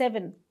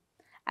 2027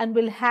 and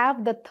will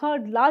have the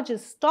third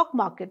largest stock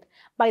market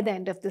by the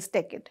end of this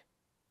decade."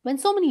 When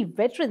so many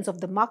veterans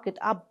of the market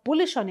are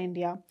bullish on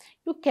India,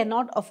 you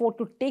cannot afford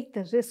to take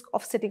the risk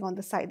of sitting on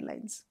the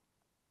sidelines.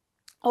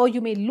 Or you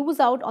may lose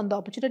out on the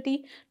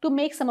opportunity to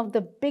make some of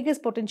the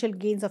biggest potential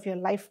gains of your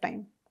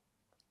lifetime.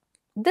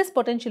 This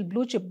potential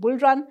blue chip bull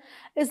run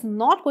is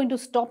not going to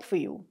stop for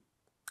you.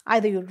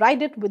 Either you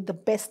ride it with the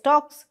best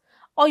stocks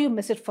or you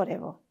miss it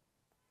forever.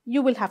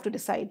 You will have to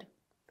decide.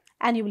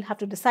 And you will have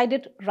to decide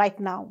it right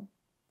now.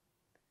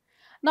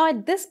 Now,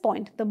 at this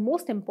point, the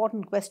most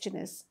important question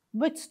is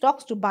which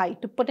stocks to buy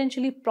to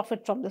potentially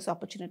profit from this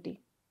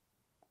opportunity.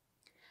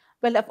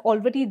 Well, I've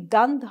already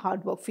done the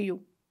hard work for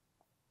you.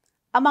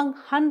 Among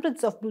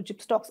hundreds of blue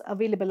chip stocks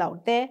available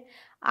out there,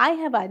 I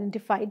have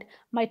identified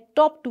my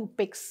top 2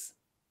 picks.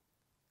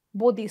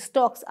 Both these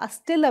stocks are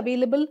still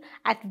available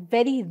at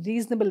very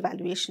reasonable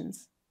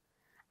valuations.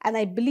 And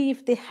I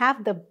believe they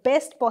have the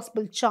best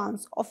possible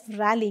chance of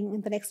rallying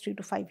in the next 3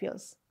 to 5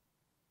 years.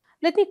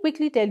 Let me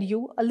quickly tell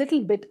you a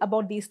little bit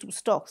about these 2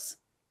 stocks.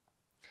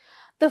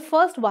 The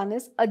first one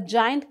is a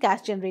giant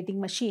cash generating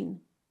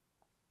machine.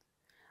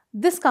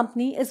 This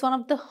company is one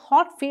of the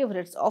hot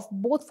favorites of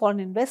both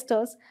foreign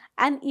investors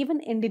and even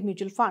Indian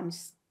mutual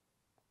funds.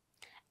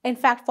 In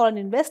fact, foreign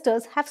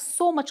investors have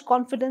so much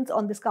confidence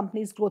on this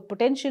company's growth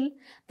potential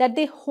that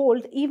they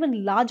hold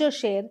even larger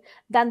share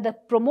than the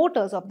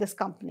promoters of this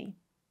company.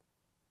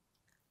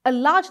 A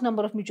large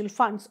number of mutual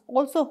funds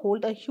also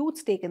hold a huge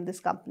stake in this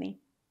company.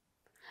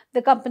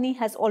 The company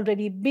has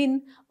already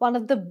been one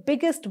of the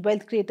biggest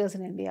wealth creators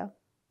in India.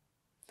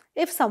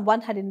 If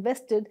someone had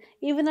invested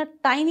even a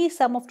tiny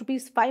sum of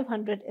Rs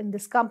 500 in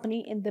this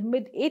company in the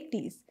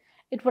mid-80s,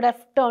 it would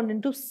have turned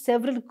into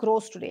several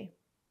crores today.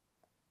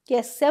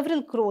 Yes,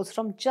 several crores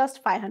from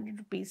just 500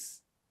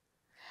 rupees.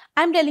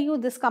 I'm telling you,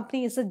 this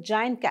company is a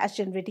giant cash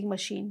generating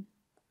machine.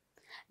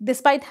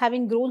 Despite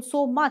having grown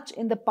so much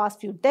in the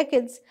past few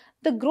decades,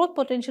 the growth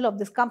potential of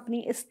this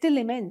company is still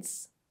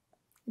immense.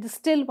 It is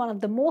still one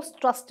of the most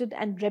trusted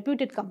and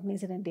reputed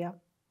companies in India.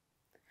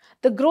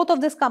 The growth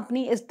of this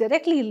company is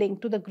directly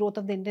linked to the growth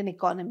of the Indian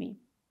economy.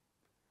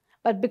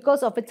 But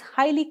because of its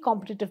highly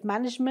competitive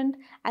management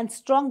and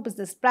strong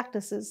business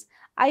practices,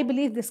 I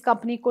believe this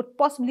company could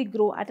possibly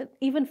grow at an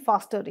even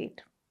faster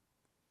rate.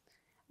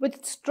 With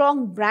its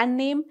strong brand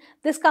name,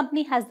 this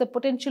company has the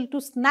potential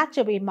to snatch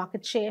away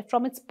market share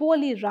from its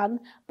poorly run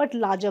but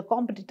larger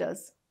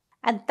competitors.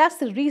 And that's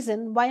the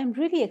reason why I'm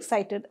really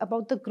excited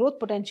about the growth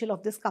potential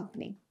of this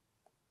company.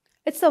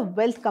 It's a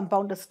wealth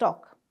compounder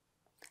stock,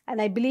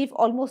 and I believe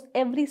almost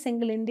every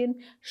single Indian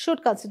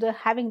should consider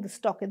having this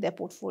stock in their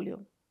portfolio.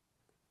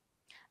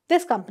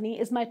 This company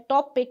is my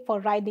top pick for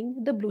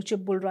riding the blue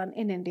chip bull run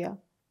in India.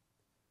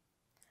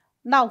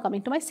 Now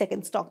coming to my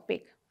second stock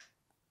pick.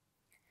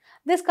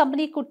 This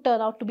company could turn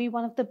out to be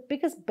one of the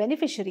biggest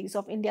beneficiaries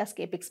of India's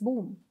capex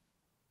boom.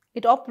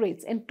 It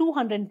operates in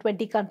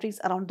 220 countries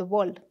around the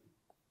world.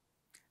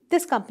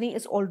 This company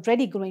is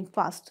already growing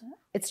fast.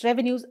 Its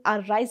revenues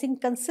are rising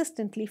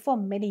consistently for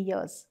many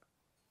years.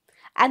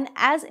 And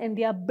as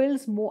India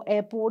builds more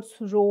airports,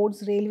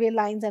 roads, railway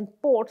lines, and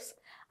ports,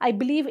 I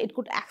believe it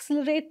could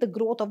accelerate the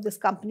growth of this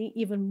company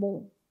even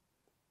more.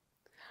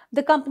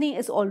 The company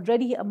is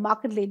already a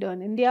market leader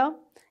in India.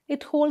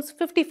 It holds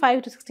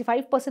 55 to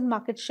 65%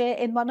 market share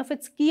in one of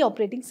its key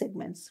operating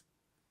segments.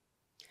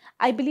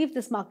 I believe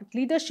this market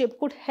leadership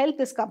could help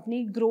this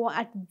company grow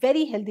at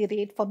very healthy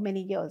rate for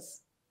many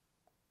years.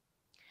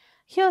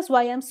 Here's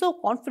why I'm so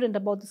confident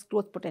about this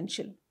growth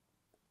potential.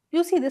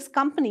 You see, this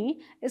company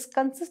is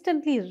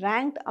consistently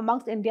ranked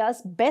amongst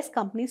India's best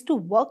companies to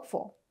work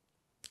for.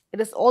 It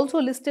is also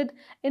listed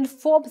in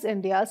Forbes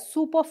India's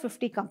Super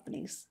 50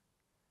 companies.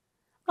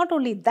 Not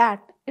only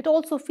that, it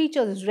also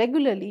features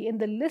regularly in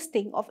the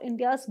listing of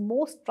India's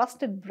most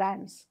trusted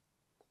brands.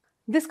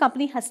 This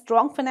company has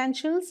strong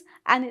financials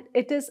and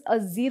it is a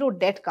zero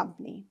debt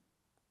company.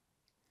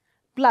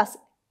 Plus,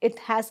 it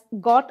has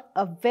got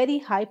a very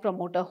high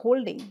promoter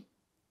holding.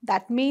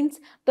 That means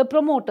the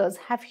promoters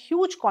have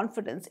huge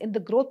confidence in the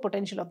growth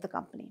potential of the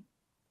company.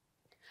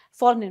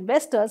 Foreign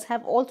investors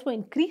have also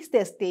increased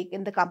their stake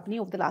in the company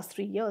over the last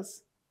 3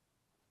 years.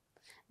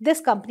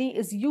 This company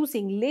is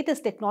using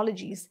latest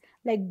technologies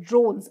like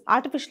drones,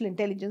 artificial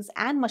intelligence,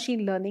 and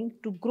machine learning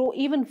to grow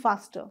even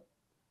faster.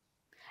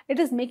 It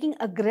is making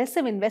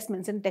aggressive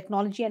investments in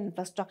technology and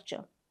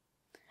infrastructure.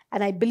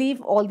 And I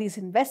believe all these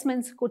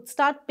investments could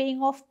start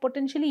paying off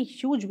potentially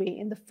huge way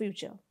in the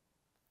future.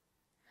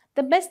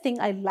 The best thing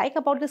I like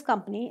about this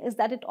company is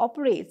that it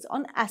operates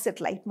on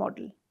asset-light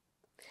model,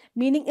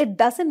 meaning it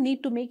doesn't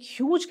need to make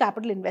huge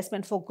capital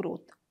investment for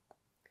growth.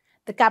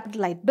 The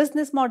capital-light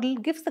business model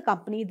gives the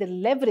company the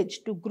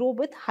leverage to grow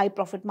with high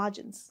profit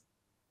margins.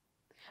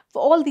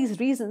 For all these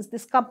reasons,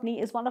 this company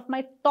is one of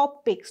my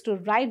top picks to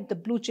ride the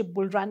blue chip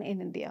bull run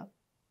in India.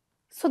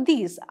 So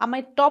these are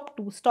my top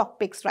 2 stock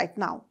picks right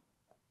now.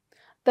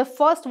 The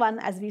first one,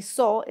 as we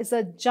saw, is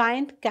a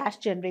giant cash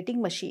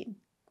generating machine.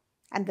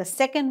 And the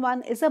second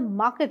one is a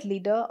market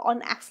leader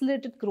on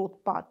accelerated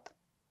growth path.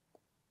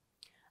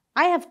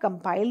 I have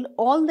compiled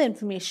all the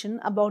information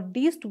about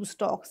these 2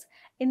 stocks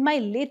in my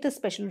latest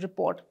special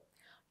report,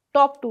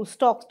 Top 2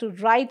 Stocks to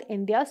Ride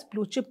India's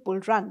Blue Chip Bull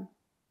Run.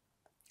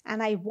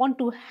 And I want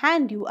to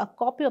hand you a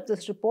copy of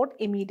this report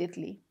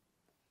immediately.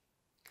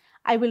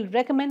 I will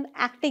recommend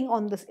acting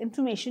on this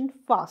information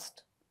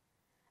fast.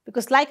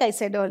 Because like I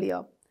said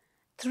earlier,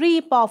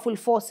 Three powerful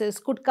forces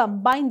could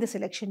combine this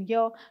election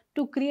year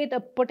to create a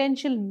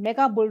potential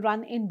mega bull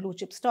run in blue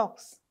chip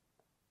stocks.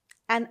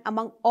 And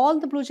among all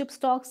the blue chip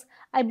stocks,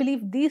 I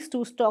believe these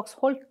two stocks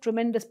hold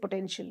tremendous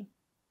potential.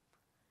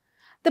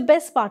 The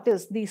best part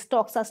is these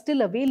stocks are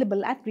still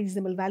available at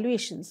reasonable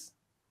valuations.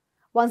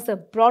 Once the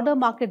broader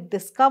market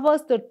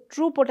discovers the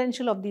true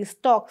potential of these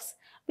stocks,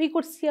 we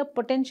could see a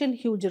potential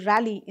huge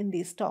rally in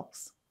these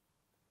stocks.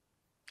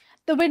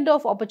 The window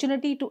of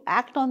opportunity to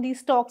act on these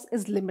stocks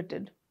is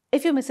limited.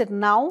 If you miss it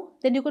now,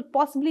 then you could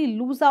possibly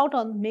lose out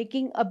on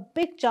making a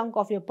big chunk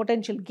of your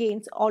potential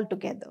gains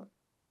altogether.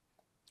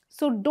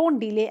 So don't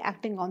delay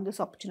acting on this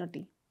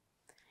opportunity.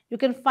 You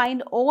can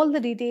find all the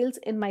details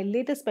in my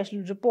latest special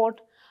report,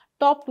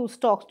 Top 2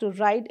 Stocks to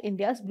Ride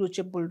India's Blue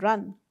Chip Bull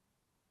Run.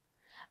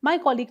 My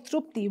colleague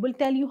Trupti will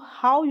tell you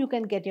how you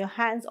can get your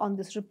hands on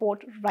this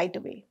report right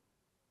away.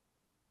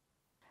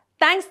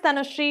 Thanks,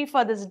 Tanushree,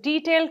 for this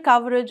detailed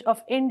coverage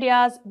of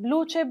India's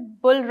blue chip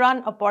bull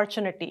run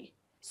opportunity.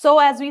 So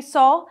as we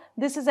saw,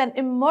 this is an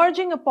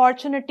emerging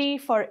opportunity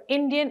for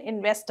Indian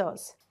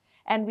investors.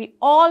 And we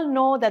all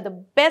know that the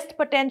best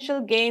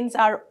potential gains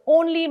are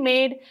only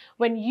made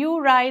when you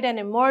ride an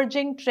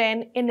emerging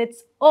trend in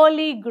its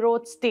early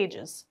growth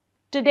stages.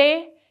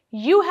 Today,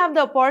 you have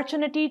the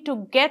opportunity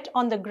to get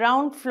on the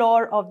ground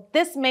floor of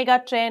this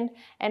mega trend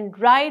and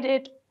ride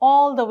it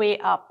all the way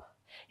up.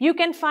 You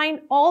can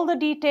find all the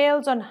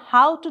details on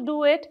how to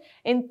do it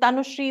in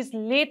Tanushree's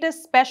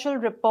latest special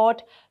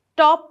report,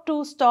 Top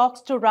 2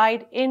 Stocks to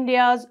Ride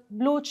India's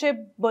Blue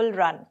Chip Bull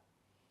Run.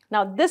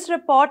 Now, this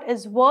report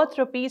is worth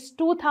Rs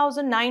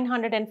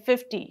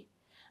 2,950,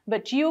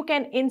 but you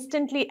can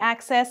instantly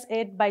access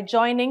it by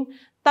joining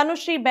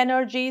Tanushree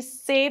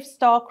Banerjee's Safe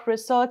Stock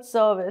Research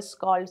Service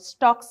called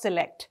Stock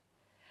Select.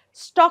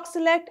 Stock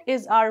Select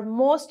is our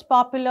most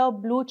popular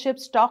blue chip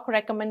stock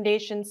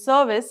recommendation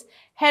service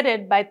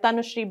headed by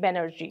Tanushree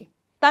Banerjee.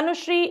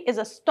 Tanushree is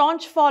a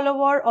staunch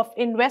follower of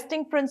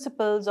investing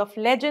principles of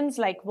legends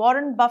like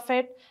Warren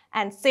Buffett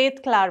and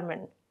Seth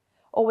Klarman.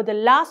 Over the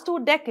last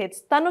 2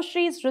 decades,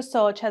 Tanushree's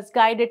research has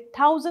guided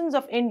thousands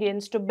of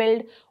Indians to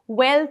build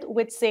wealth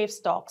with safe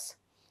stocks.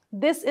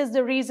 This is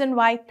the reason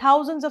why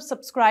thousands of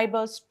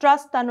subscribers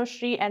trust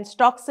Tanushree and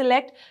Stock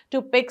Select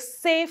to pick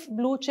safe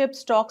blue chip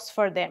stocks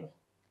for them.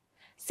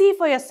 See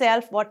for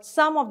yourself what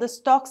some of the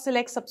Stock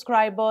Select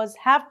subscribers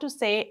have to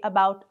say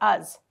about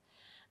us.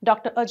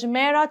 Dr.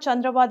 Ajmera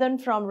Chandravadan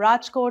from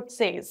Rajkot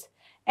says,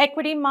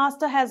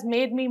 Equitymaster has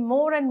made me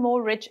more and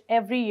more rich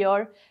every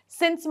year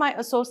since my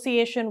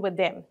association with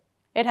them.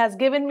 It has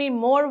given me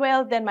more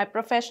wealth than my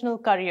professional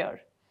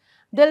career.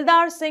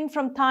 Dildar Singh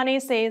from Thane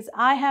says,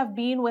 I have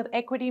been with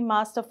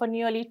Equitymaster for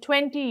nearly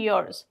 20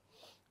 years.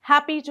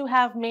 Happy to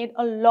have made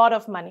a lot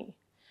of money.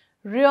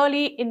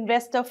 Really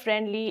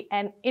investor-friendly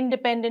and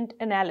independent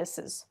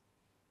analysis.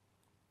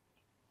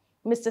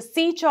 Mr.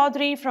 C.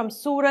 Chaudhary from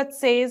Surat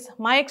says,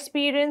 my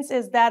experience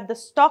is that the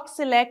Stock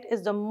Select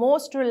is the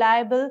most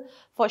reliable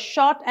for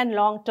short and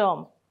long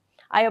term.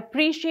 I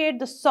appreciate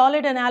the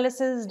solid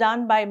analysis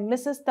done by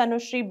Mrs.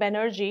 Tanushree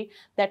Banerjee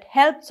that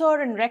helps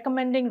her in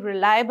recommending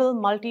reliable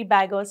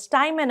multi-baggers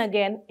time and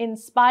again in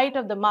spite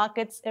of the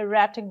market's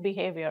erratic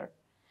behavior.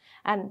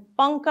 And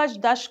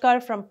Pankaj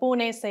Dashkar from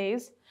Pune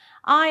says,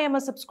 I am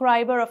a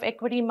subscriber of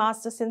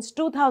Equitymaster since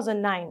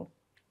 2009.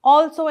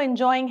 Also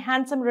enjoying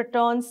handsome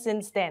returns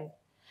since then.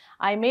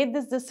 I made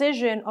this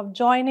decision of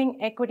joining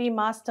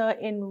Equitymaster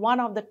in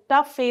one of the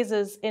tough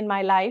phases in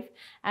my life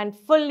and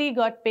fully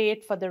got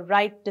paid for the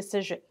right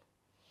decision.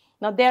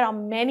 Now, there are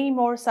many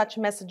more such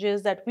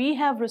messages that we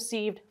have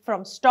received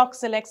from Stock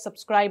Select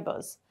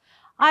subscribers.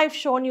 I've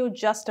shown you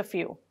just a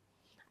few.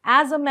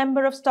 As a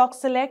member of Stock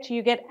Select,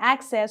 you get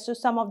access to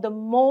some of the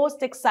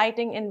most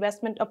exciting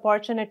investment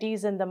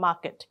opportunities in the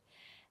market.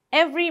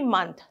 Every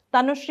month,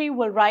 Tanushree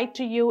will write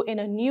to you in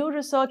a new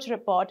research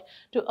report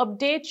to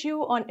update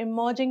you on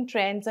emerging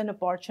trends and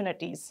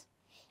opportunities,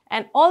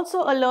 and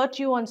also alert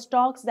you on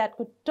stocks that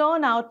could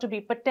turn out to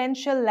be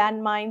potential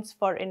landmines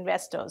for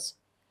investors,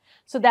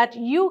 so that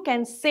you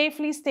can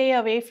safely stay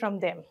away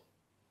from them.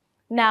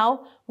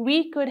 Now,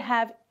 we could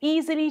have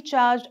easily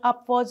charged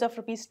upwards of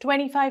Rs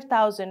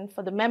 25,000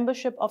 for the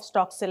membership of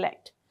Stock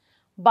Select,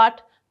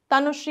 but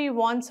Tanushree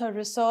wants her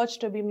research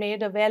to be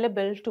made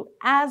available to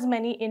as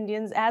many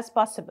Indians as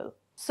possible.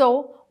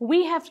 So,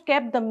 we have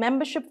kept the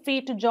membership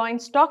fee to join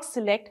Stock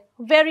Select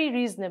very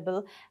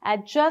reasonable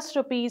at just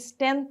Rs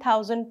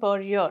 10,000 per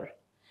year.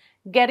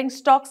 Getting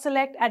Stock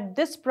Select at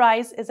this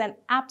price is an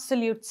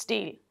absolute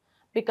steal,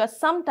 because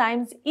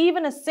sometimes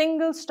even a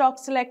single Stock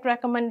Select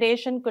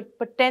recommendation could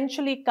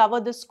potentially cover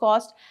this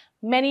cost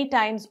many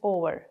times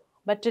over.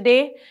 But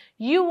today,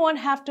 you won't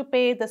have to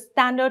pay the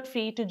standard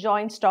fee to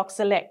join Stock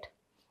Select.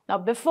 Now,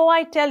 before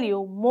I tell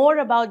you more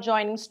about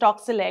joining Stock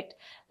Select,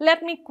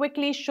 let me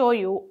quickly show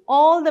you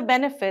all the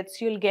benefits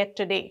you'll get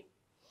today.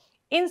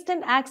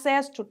 Instant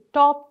access to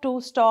top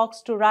 2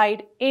 stocks to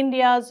ride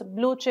India's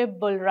blue chip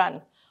bull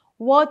run,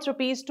 worth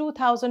Rs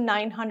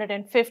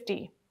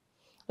 2,950.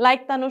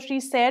 Like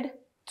Tanushree said,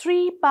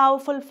 three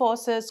powerful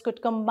forces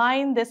could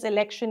combine this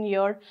election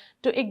year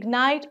to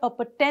ignite a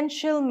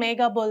potential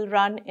mega bull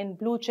run in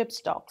blue chip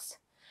stocks.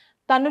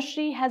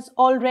 Tanushree has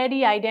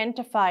already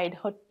identified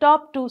her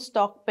top 2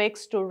 stock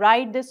picks to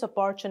ride this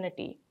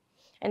opportunity,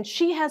 and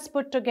she has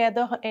put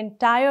together her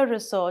entire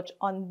research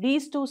on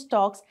these 2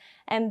 stocks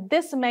and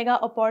this mega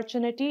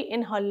opportunity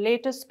in her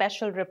latest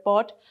special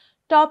report,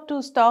 Top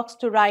 2 Stocks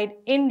to Ride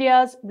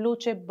India's Blue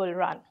Chip Bull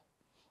Run.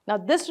 Now,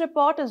 this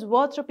report is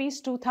worth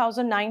Rs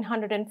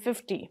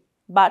 2,950,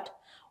 but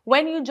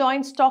when you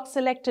join Stock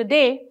Select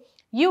today,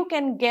 you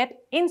can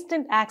get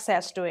instant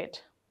access to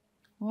it.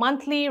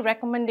 Monthly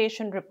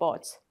recommendation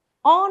reports.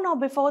 On or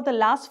before the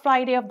last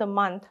Friday of the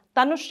month,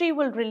 Tanushree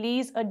will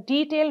release a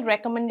detailed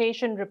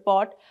recommendation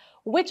report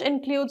which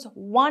includes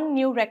 1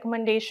 new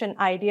recommendation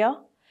idea,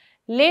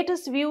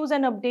 latest views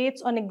and updates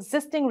on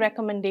existing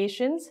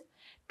recommendations,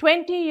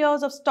 20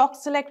 years of Stock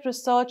Select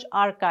research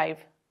archive.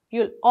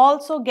 You'll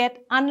also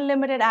get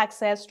unlimited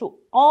access to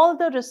all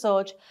the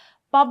research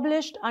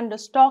published under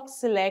Stock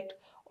Select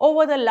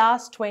over the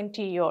last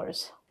 20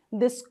 years.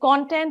 This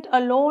content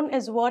alone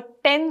is worth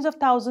tens of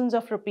thousands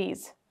of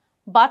rupees.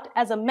 But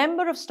as a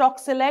member of Stock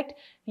Select,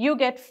 you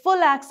get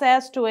full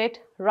access to it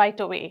right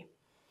away.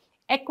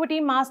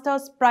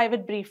 Equitymaster's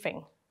private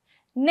briefing.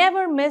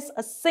 Never miss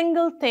a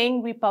single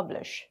thing we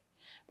publish.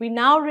 We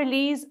now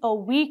release a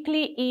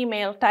weekly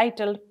email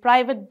titled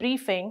Private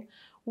Briefing,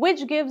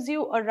 which gives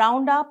you a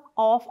roundup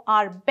of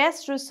our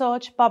best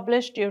research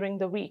published during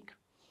the week.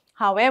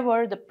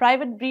 However, the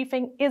private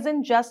briefing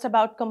isn't just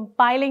about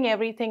compiling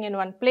everything in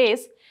one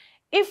place.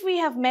 If we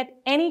have met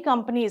any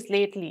companies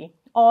lately,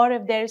 or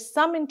if there is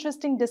some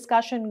interesting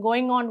discussion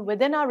going on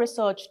within our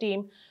research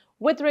team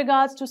with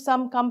regards to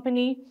some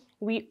company,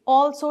 we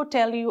also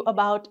tell you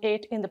about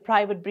it in the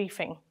private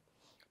briefing.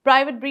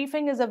 Private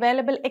briefing is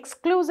available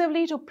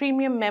exclusively to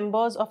premium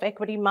members of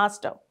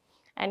Equitymaster,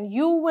 and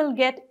you will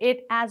get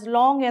it as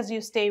long as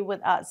you stay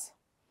with us.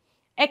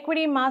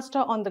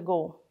 Equitymaster on the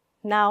go.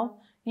 Now,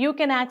 you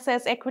can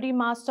access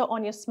Equitymaster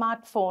on your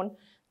smartphone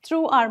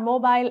through our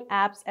mobile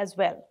apps as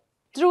well.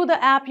 Through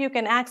the app, you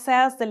can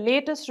access the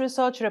latest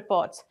research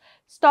reports,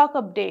 stock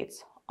updates,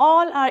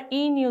 all our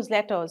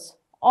e-newsletters,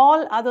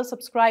 all other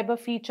subscriber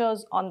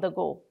features on the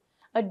go.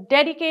 A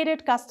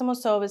dedicated customer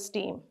service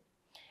team.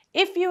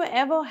 If you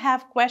ever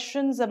have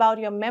questions about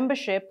your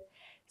membership,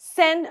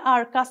 send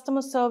our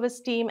customer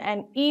service team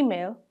an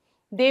email.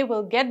 They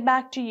will get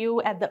back to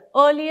you at the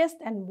earliest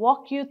and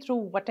walk you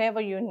through whatever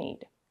you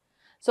need.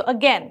 So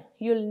again,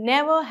 you'll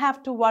never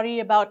have to worry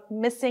about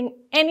missing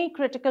any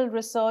critical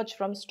research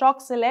from Stock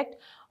Select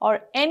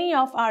or any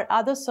of our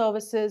other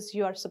services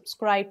you are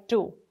subscribed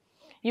to.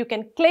 You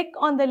can click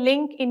on the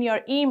link in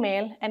your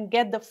email and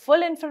get the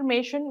full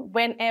information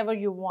whenever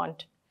you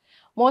want.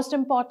 Most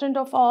important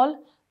of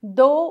all,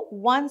 though,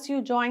 once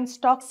you join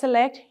Stock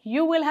Select,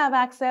 you will have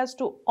access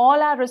to all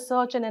our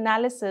research and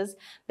analysis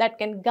that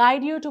can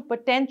guide you to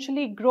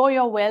potentially grow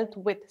your wealth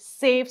with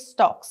safe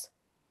stocks.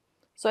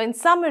 So in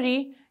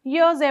summary,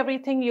 here's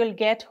everything you'll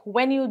get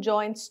when you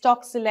join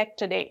Stock Select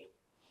today.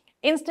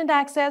 Instant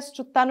access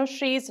to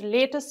Tanushree's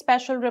latest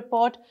special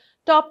report,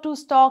 Top 2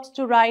 Stocks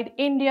to Ride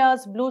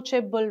India's Blue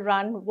Chip Bull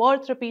Run,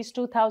 worth Rs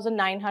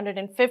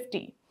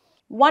 2,950.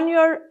 1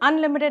 year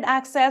unlimited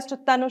access to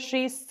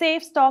Tanushree's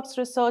Safe Stocks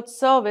Research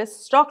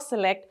Service, Stock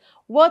Select,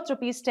 worth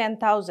Rs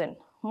 10,000.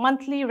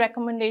 Monthly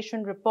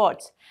recommendation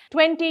reports.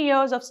 20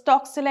 years of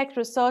Stock Select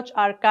research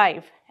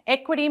archive.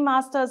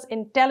 Equitymaster's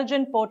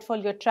intelligent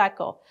portfolio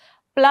tracker.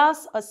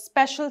 Plus a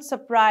special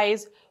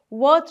surprise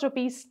worth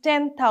Rs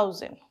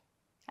 10,000.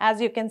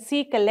 As you can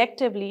see,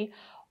 collectively,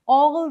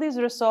 all these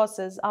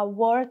resources are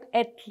worth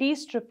at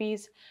least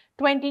Rs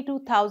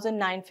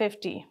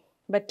 22,950.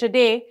 But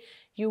today,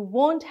 you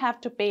won't have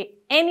to pay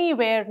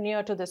anywhere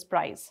near to this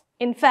price.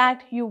 In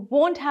fact, you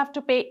won't have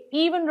to pay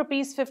even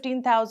Rs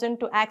 15,000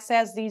 to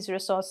access these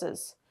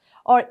resources,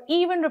 or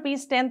even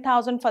Rs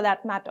 10,000 for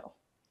that matter.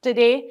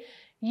 Today,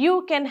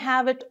 you can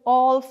have it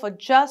all for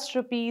just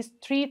Rs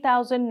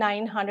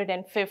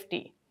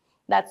 3,950.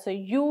 That's a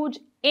huge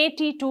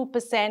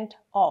 82%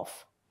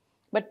 off.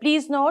 But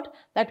please note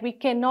that we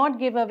cannot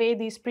give away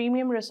these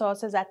premium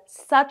resources at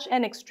such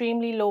an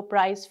extremely low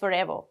price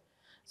forever.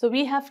 So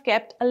we have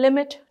kept a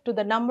limit to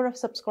the number of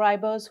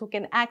subscribers who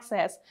can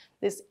access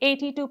this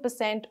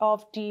 82%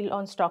 off deal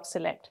on Stock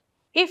Select.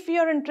 If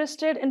you're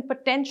interested in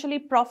potentially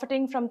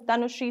profiting from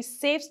Tanushree's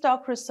safe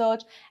stock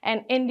research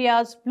and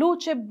India's blue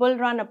chip bull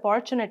run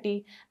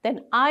opportunity,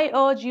 then I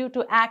urge you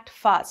to act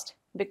fast,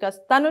 because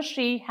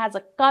Tanushree has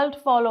a cult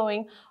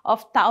following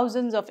of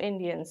thousands of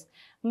Indians.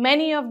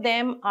 Many of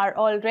them are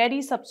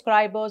already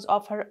subscribers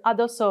of her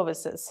other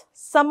services,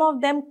 some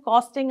of them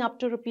costing up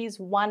to Rs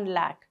 1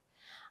 lakh.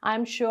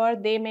 I'm sure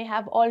they may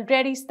have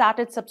already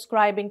started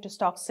subscribing to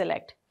Stock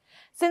Select.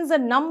 Since the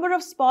number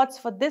of spots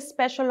for this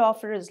special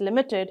offer is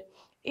limited,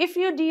 if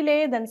you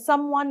delay, then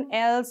someone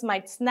else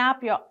might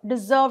snap your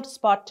deserved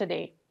spot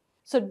today.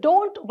 So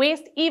don't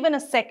waste even a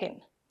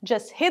second.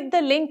 Just hit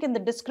the link in the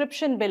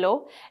description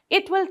below.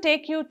 It will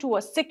take you to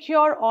a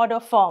secure order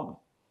form.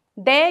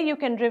 There you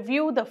can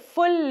review the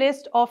full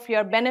list of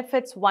your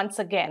benefits once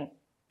again.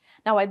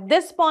 Now at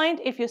this point,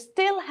 if you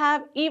still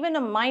have even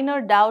a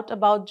minor doubt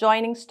about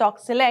joining Stock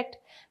Select,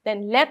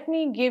 then let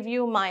me give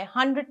you my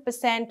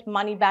 100%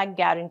 money back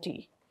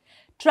guarantee.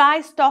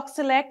 Try Stock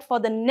Select for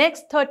the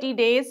next 30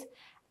 days.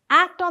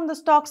 Act on the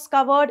stocks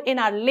covered in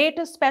our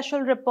latest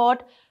special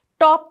report,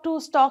 Top 2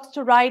 Stocks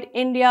to Ride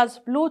India's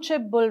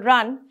Bluechip Bull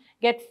Run.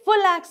 Get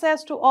full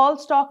access to all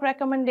stock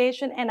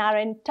recommendations and our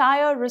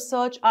entire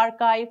research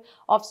archive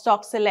of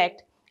Stock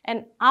Select.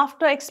 And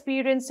after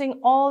experiencing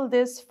all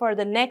this for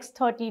the next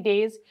 30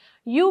 days,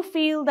 you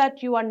feel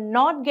that you are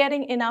not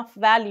getting enough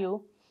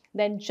value,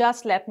 then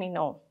just let me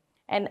know.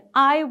 And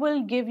I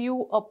will give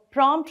you a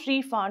prompt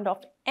refund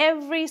of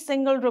every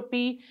single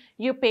rupee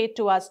you paid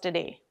to us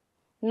today.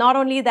 Not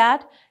only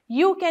that,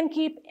 you can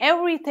keep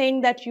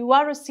everything that you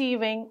are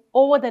receiving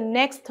over the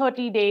next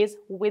 30 days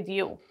with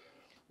you.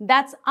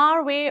 That's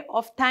our way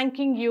of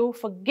thanking you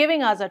for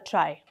giving us a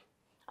try.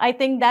 I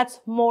think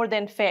that's more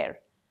than fair.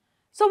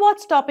 So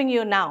what's stopping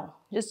you now?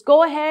 Just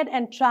go ahead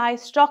and try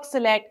Stock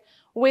Select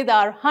with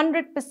our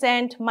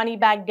 100% money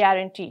back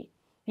guarantee.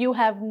 You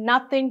have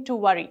nothing to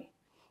worry.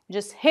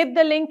 Just hit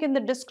the link in the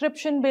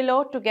description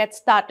below to get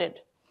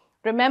started.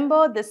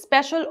 Remember, this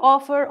special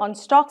offer on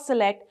Stock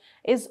Select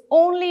is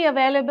only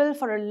available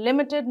for a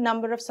limited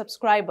number of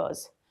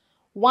subscribers.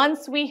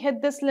 Once we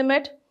hit this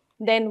limit,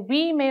 then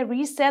we may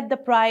reset the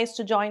price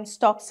to join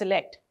Stock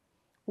Select.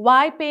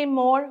 Why pay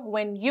more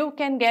when you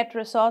can get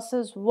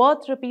resources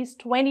worth rupees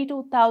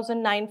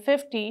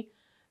 22,950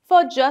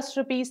 for just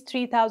rupees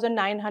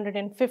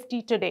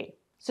 3,950 today?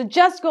 So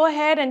just go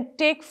ahead and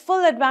take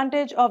full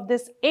advantage of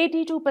this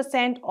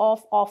 82%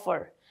 off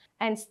offer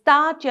and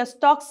start your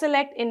Stock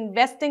Select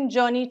investing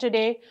journey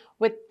today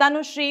with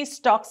Tanushree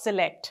Stock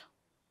Select.